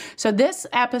 So this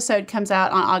episode comes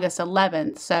out on August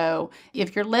 11th. So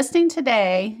if you're listening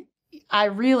today, I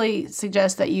really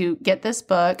suggest that you get this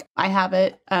book. I have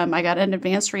it. I got an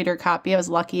advanced reader copy. I was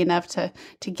lucky enough to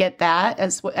get that,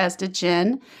 as did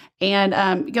Jen.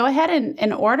 And go ahead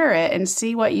and order it and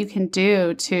see what you can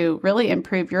do to really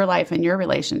improve your life and your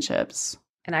relationships.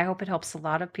 And I hope it helps a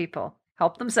lot of people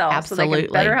help themselves. Absolutely. So they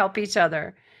can better help each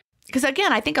other. Because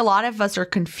again, I think a lot of us are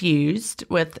confused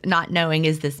with not knowing,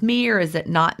 is this me or is it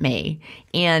not me?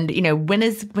 And, when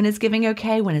is giving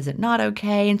okay? When is it not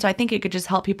okay? And so I think it could just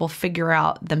help people figure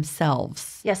out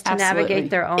themselves. Yes, to Absolutely. navigate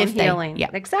their own healing.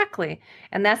 Yeah. Exactly.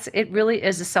 And it really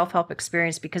is a self-help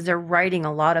experience because they're writing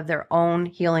a lot of their own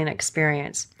healing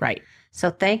experience. Right. So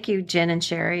thank you, Jen and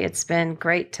Sherry. It's been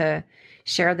great to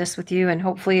share this with you, and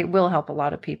hopefully it will help a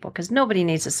lot of people because nobody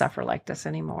needs to suffer like this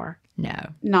anymore. No.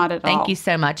 Not at all. Thank you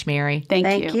so much, Mary.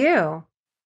 Thank you.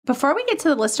 Before we get to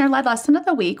the listener-led lesson of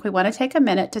the week, we want to take a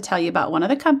minute to tell you about one of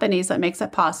the companies that makes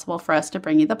it possible for us to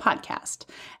bring you the podcast,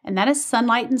 and that is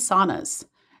Sunlighten Saunas.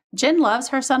 Jen loves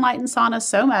her Sunlighten Sauna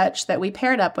so much that we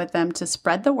paired up with them to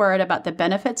spread the word about the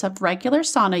benefits of regular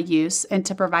sauna use and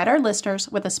to provide our listeners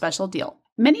with a special deal.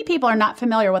 Many people are not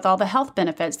familiar with all the health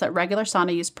benefits that regular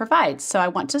sauna use provides, so I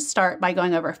want to start by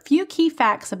going over a few key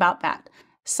facts about that.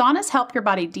 Saunas help your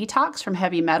body detox from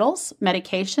heavy metals,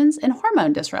 medications, and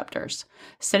hormone disruptors.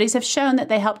 Studies have shown that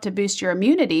they help to boost your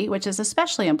immunity, which is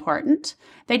especially important.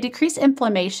 They decrease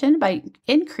inflammation by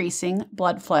increasing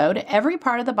blood flow to every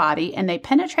part of the body, and they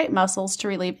penetrate muscles to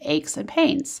relieve aches and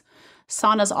pains.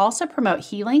 Saunas also promote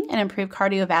healing and improve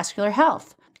cardiovascular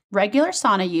health. Regular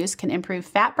sauna use can improve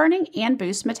fat burning and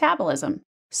boost metabolism.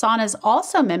 Saunas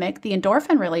also mimic the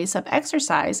endorphin release of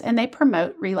exercise, and they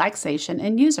promote relaxation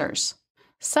in users.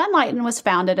 Sunlighten was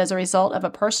founded as a result of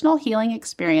a personal healing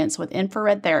experience with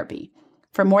infrared therapy.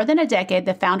 For more than a decade,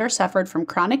 the founder suffered from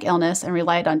chronic illness and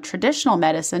relied on traditional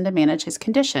medicine to manage his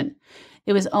condition.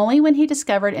 It was only when he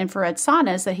discovered infrared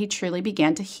saunas that he truly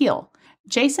began to heal.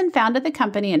 Jason founded the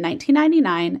company in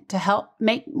 1999 to help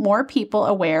make more people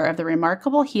aware of the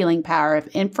remarkable healing power of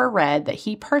infrared that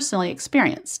he personally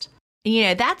experienced.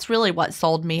 That's really what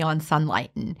sold me on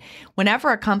Sunlighten. Whenever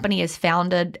a company is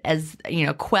founded as,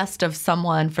 quest of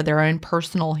someone for their own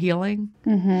personal healing,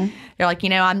 they're like,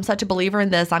 I'm such a believer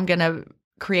in this, I'm going to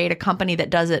create a company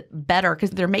that does it better because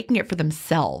they're making it for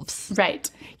themselves. Right.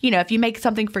 If you make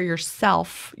something for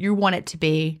yourself, you want it to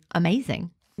be amazing.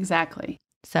 Exactly.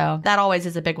 So that always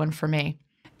is a big one for me.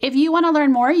 If you want to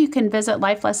learn more, you can visit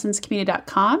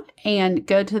lifelessonscommunity.com and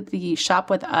go to the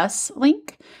Shop With Us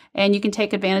link, and you can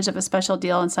take advantage of a special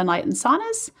deal on Sunlighten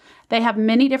Saunas. They have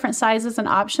many different sizes and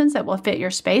options that will fit your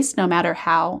space, no matter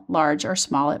how large or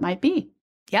small it might be.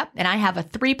 Yep. And I have a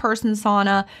 3-person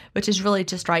sauna, which is really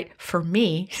just right for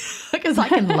me because I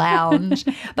can lounge.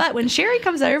 But when Sherry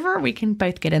comes over, we can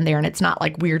both get in there and it's not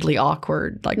like weirdly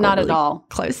awkward. Like not we're really at all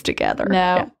close together.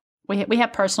 No, yeah. we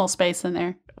have personal space in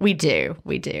there. We do.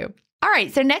 All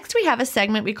right, so next we have a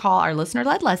segment we call our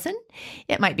listener-led lesson.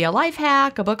 It might be a life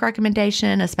hack, a book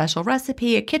recommendation, a special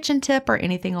recipe, a kitchen tip, or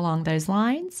anything along those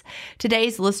lines.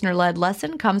 Today's listener-led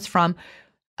lesson comes from,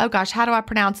 oh gosh, how do I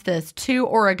pronounce this? 2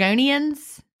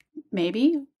 Oregonians?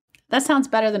 Maybe. That sounds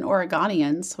better than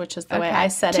Oregonians, which is the way I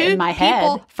said it in my 2 head.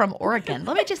 people from Oregon.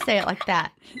 Let me just say it like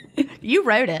that. You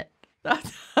wrote it.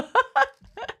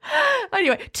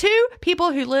 Anyway, 2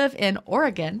 people who live in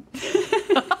Oregon.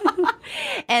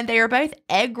 And they are both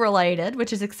egg related,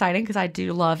 which is exciting because I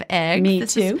do love eggs. Me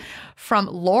This too. is from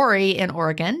Lori in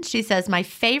Oregon. She says, my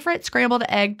favorite scrambled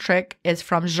egg trick is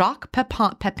from Jacques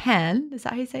Pepin. Is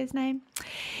that how you say his name?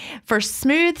 For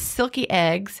smooth, silky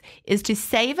eggs is to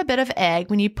save a bit of egg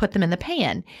when you put them in the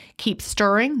pan. Keep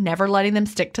stirring, never letting them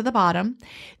stick to the bottom.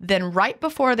 Then right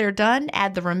before they're done,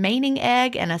 add the remaining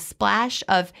egg and a splash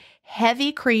of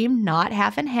heavy cream, not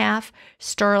half and half.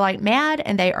 Stir like mad,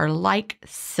 and they are like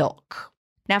silk.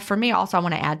 Now, for me, also, I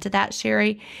want to add to that,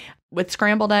 Sherry, with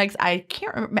scrambled eggs, I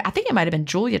can't remember. I think it might have been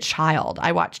Julia Child.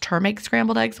 I watched her make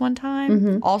scrambled eggs one time.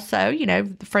 Mm-hmm. Also,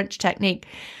 the French technique.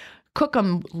 Cook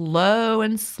them low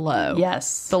and slow. Yes.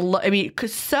 So low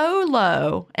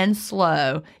and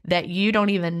slow that you don't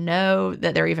even know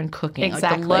that they're even cooking.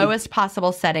 Exactly. Like the lowest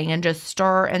possible setting, and just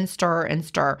stir and stir and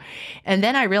stir. And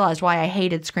then I realized why I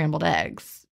hated scrambled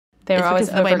eggs. They were It's always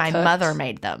because of the way my overcooked. mother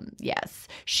made them. Yes.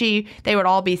 They would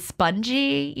all be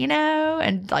spongy,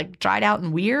 and like dried out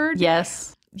and weird.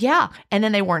 Yes. Yeah. And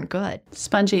then they weren't good.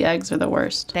 Spongy eggs are the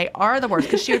worst. They are the worst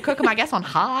because she would cook them, I guess, on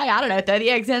high. I don't know. Throw the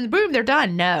eggs in, boom, they're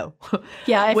done. No.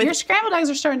 Yeah, if your scrambled eggs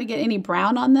are starting to get any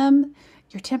brown on them,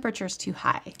 your temperature is too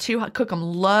high. Cook them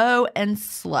low and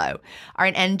slow. All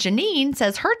right. And Janine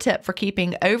says her tip for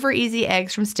keeping over easy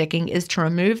eggs from sticking is to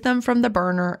remove them from the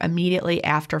burner immediately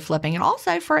after flipping. And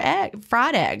also for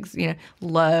fried eggs,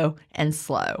 low and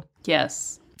slow.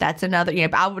 Yes. That's another,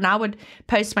 when I would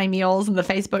post my meals in the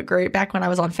Facebook group back when I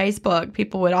was on Facebook,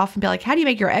 people would often be like, how do you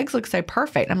make your eggs look so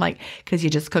perfect? I'm like, because you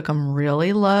just cook them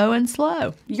really low and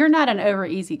slow. You're not an over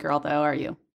easy girl, though, are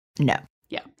you? No.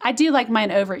 Yeah. I do like mine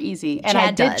over easy. And Chad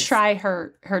I did does. try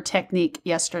her technique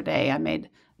yesterday.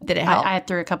 Did it help? I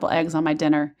threw a couple eggs on my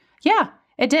dinner. Yeah,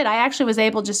 it did. I actually was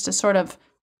able just to sort of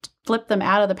flip them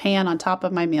out of the pan on top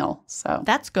of my meal. So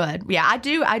That's good. Yeah, I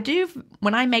do.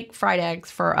 When I make fried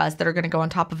eggs for us that are going to go on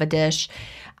top of a dish,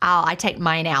 I take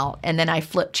mine out and then I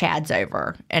flip Chad's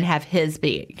over and have his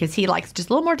be, because he likes just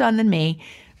a little more done than me.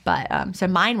 But so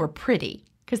mine were pretty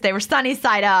because they were sunny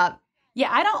side up. yeah,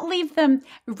 I don't leave them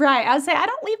right. I would say I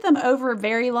don't leave them over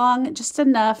very long, just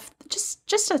enough,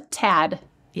 just a tad.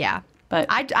 Yeah. But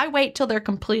I wait till they're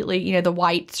completely, the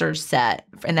whites are set,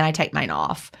 and then I take mine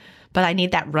off. But I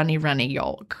need that runny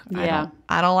yolk. Yeah.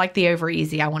 I don't like the over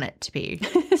easy. I want it to be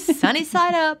sunny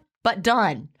side up, but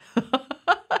done.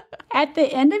 at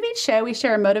the end of each show, we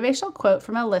share a motivational quote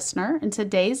from a listener, and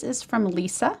today's is from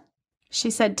Lisa. She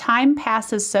said, time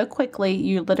passes so quickly,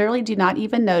 you literally do not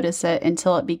even notice it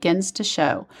until it begins to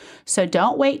show. So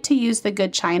don't wait to use the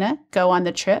good china, go on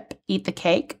the trip, eat the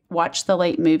cake, watch the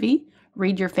late movie,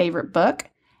 read your favorite book,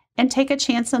 and take a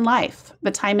chance in life.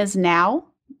 The time is now,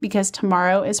 because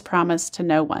tomorrow is promised to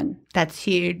no one. That's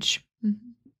huge.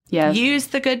 Yes. Use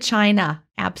the good china.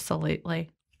 Absolutely.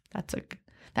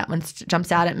 That one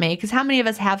jumps out at me, because how many of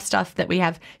us have stuff that we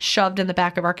have shoved in the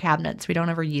back of our cabinets? We don't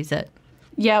ever use it.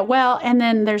 Yeah, well, and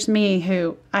then there's me,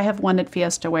 who I have wanted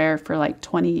Fiesta ware for like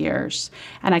 20 years.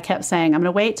 And I kept saying, I'm going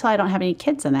to wait till I don't have any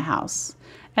kids in the house.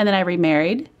 And then I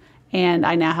remarried, and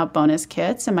I now have bonus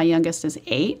kids, and my youngest is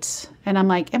 8. And I'm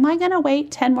like, am I going to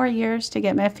wait 10 more years to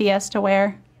get my Fiesta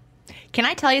ware? Can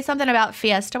I tell you something about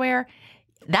Fiesta ware?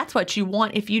 That's what you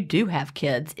want if you do have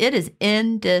kids. It is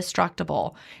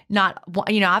indestructible.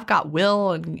 I've got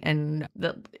Will, and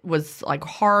that was like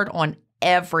hard on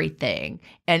everything.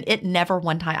 And it never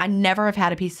one time, I never have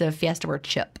had a piece of Fiesta ware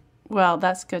chip. Well,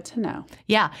 that's good to know.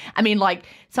 Yeah. I mean, like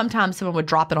sometimes someone would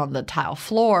drop it on the tile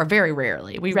floor, very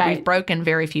rarely. We've broken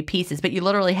very few pieces, but you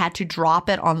literally had to drop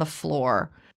it on the floor.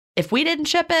 If we didn't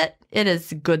chip it, it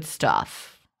is good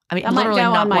stuff. I mean, literally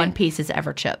not one piece is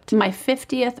ever chipped. My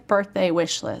 50th birthday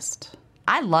wish list.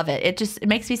 I love it. It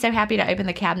makes me so happy to open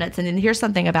the cabinets. And then here's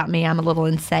something about me. I'm a little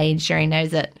insane. Sherry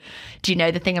knows it. Do you know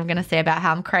the thing I'm going to say about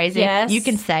how I'm crazy? Yes. You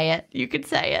can say it. You can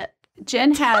say it.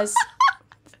 Jen has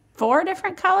 4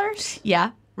 different colors.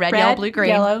 Yeah. Red, yellow, blue, green.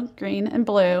 Yellow, green, and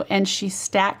blue. And she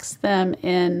stacks them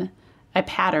in a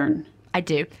pattern. I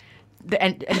do.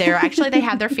 And they're actually, they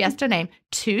have their Fiesta name.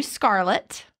 2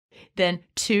 scarlet, then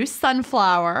 2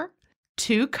 sunflower,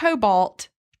 2 cobalt,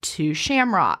 2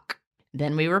 shamrock.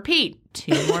 Then we repeat,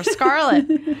 2 more scarlet.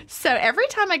 So every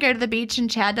time I go to the beach and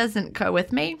Chad doesn't go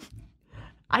with me,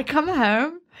 I come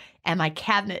home and my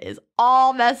cabinet is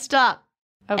all messed up.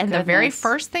 Oh, And the very goodness.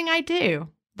 first thing I do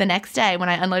the next day when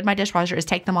I unload my dishwasher is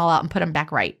take them all out and put them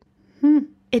back right. Hmm.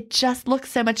 It just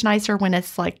looks so much nicer when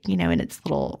it's like, in its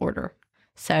little order.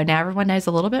 So now everyone knows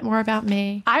a little bit more about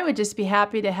me. I would just be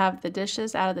happy to have the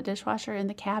dishes out of the dishwasher in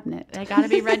the cabinet. They got to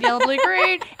be red, yellow, blue,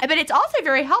 green. But it's also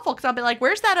very helpful because I'll be like,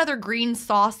 where's that other green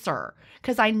saucer?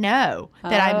 Because I know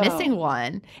that I'm missing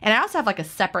one. And I also have like a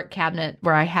separate cabinet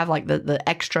where I have like the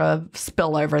extra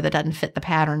spillover that doesn't fit the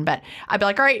pattern. But I'd be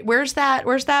like, all right, where's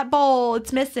that bowl?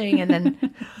 It's missing. And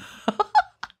then,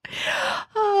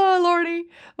 oh, Lordy,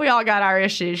 we all got our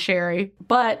issues, Sherry.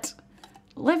 But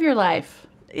live your life.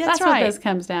 That's what right. this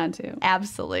comes down to.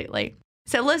 Absolutely.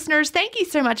 So listeners, thank you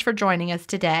so much for joining us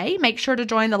today. Make sure to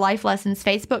join the Life Lessons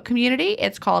Facebook community.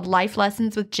 It's called Life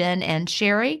Lessons with Jen and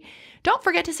Sherry. Don't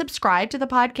forget to subscribe to the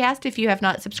podcast if you have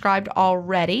not subscribed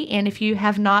already. And if you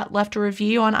have not left a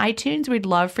review on iTunes, we'd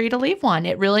love for you to leave one.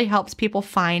 It really helps people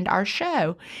find our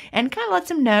show and kind of lets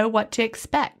them know what to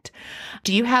expect.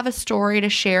 Do you have a story to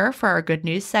share for our good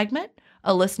news segment,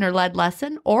 a listener-led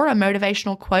lesson, or a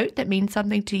motivational quote that means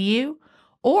something to you?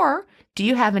 Or do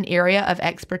you have an area of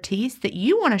expertise that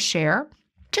you want to share,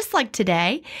 just like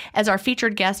today, as our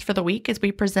featured guest for the week as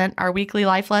we present our weekly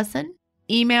life lesson?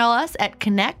 Email us at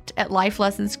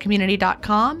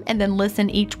connect@lifelessonscommunity.com and then listen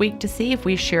each week to see if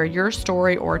we share your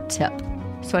story or tip.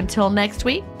 So until next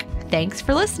week, thanks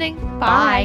for listening. Bye.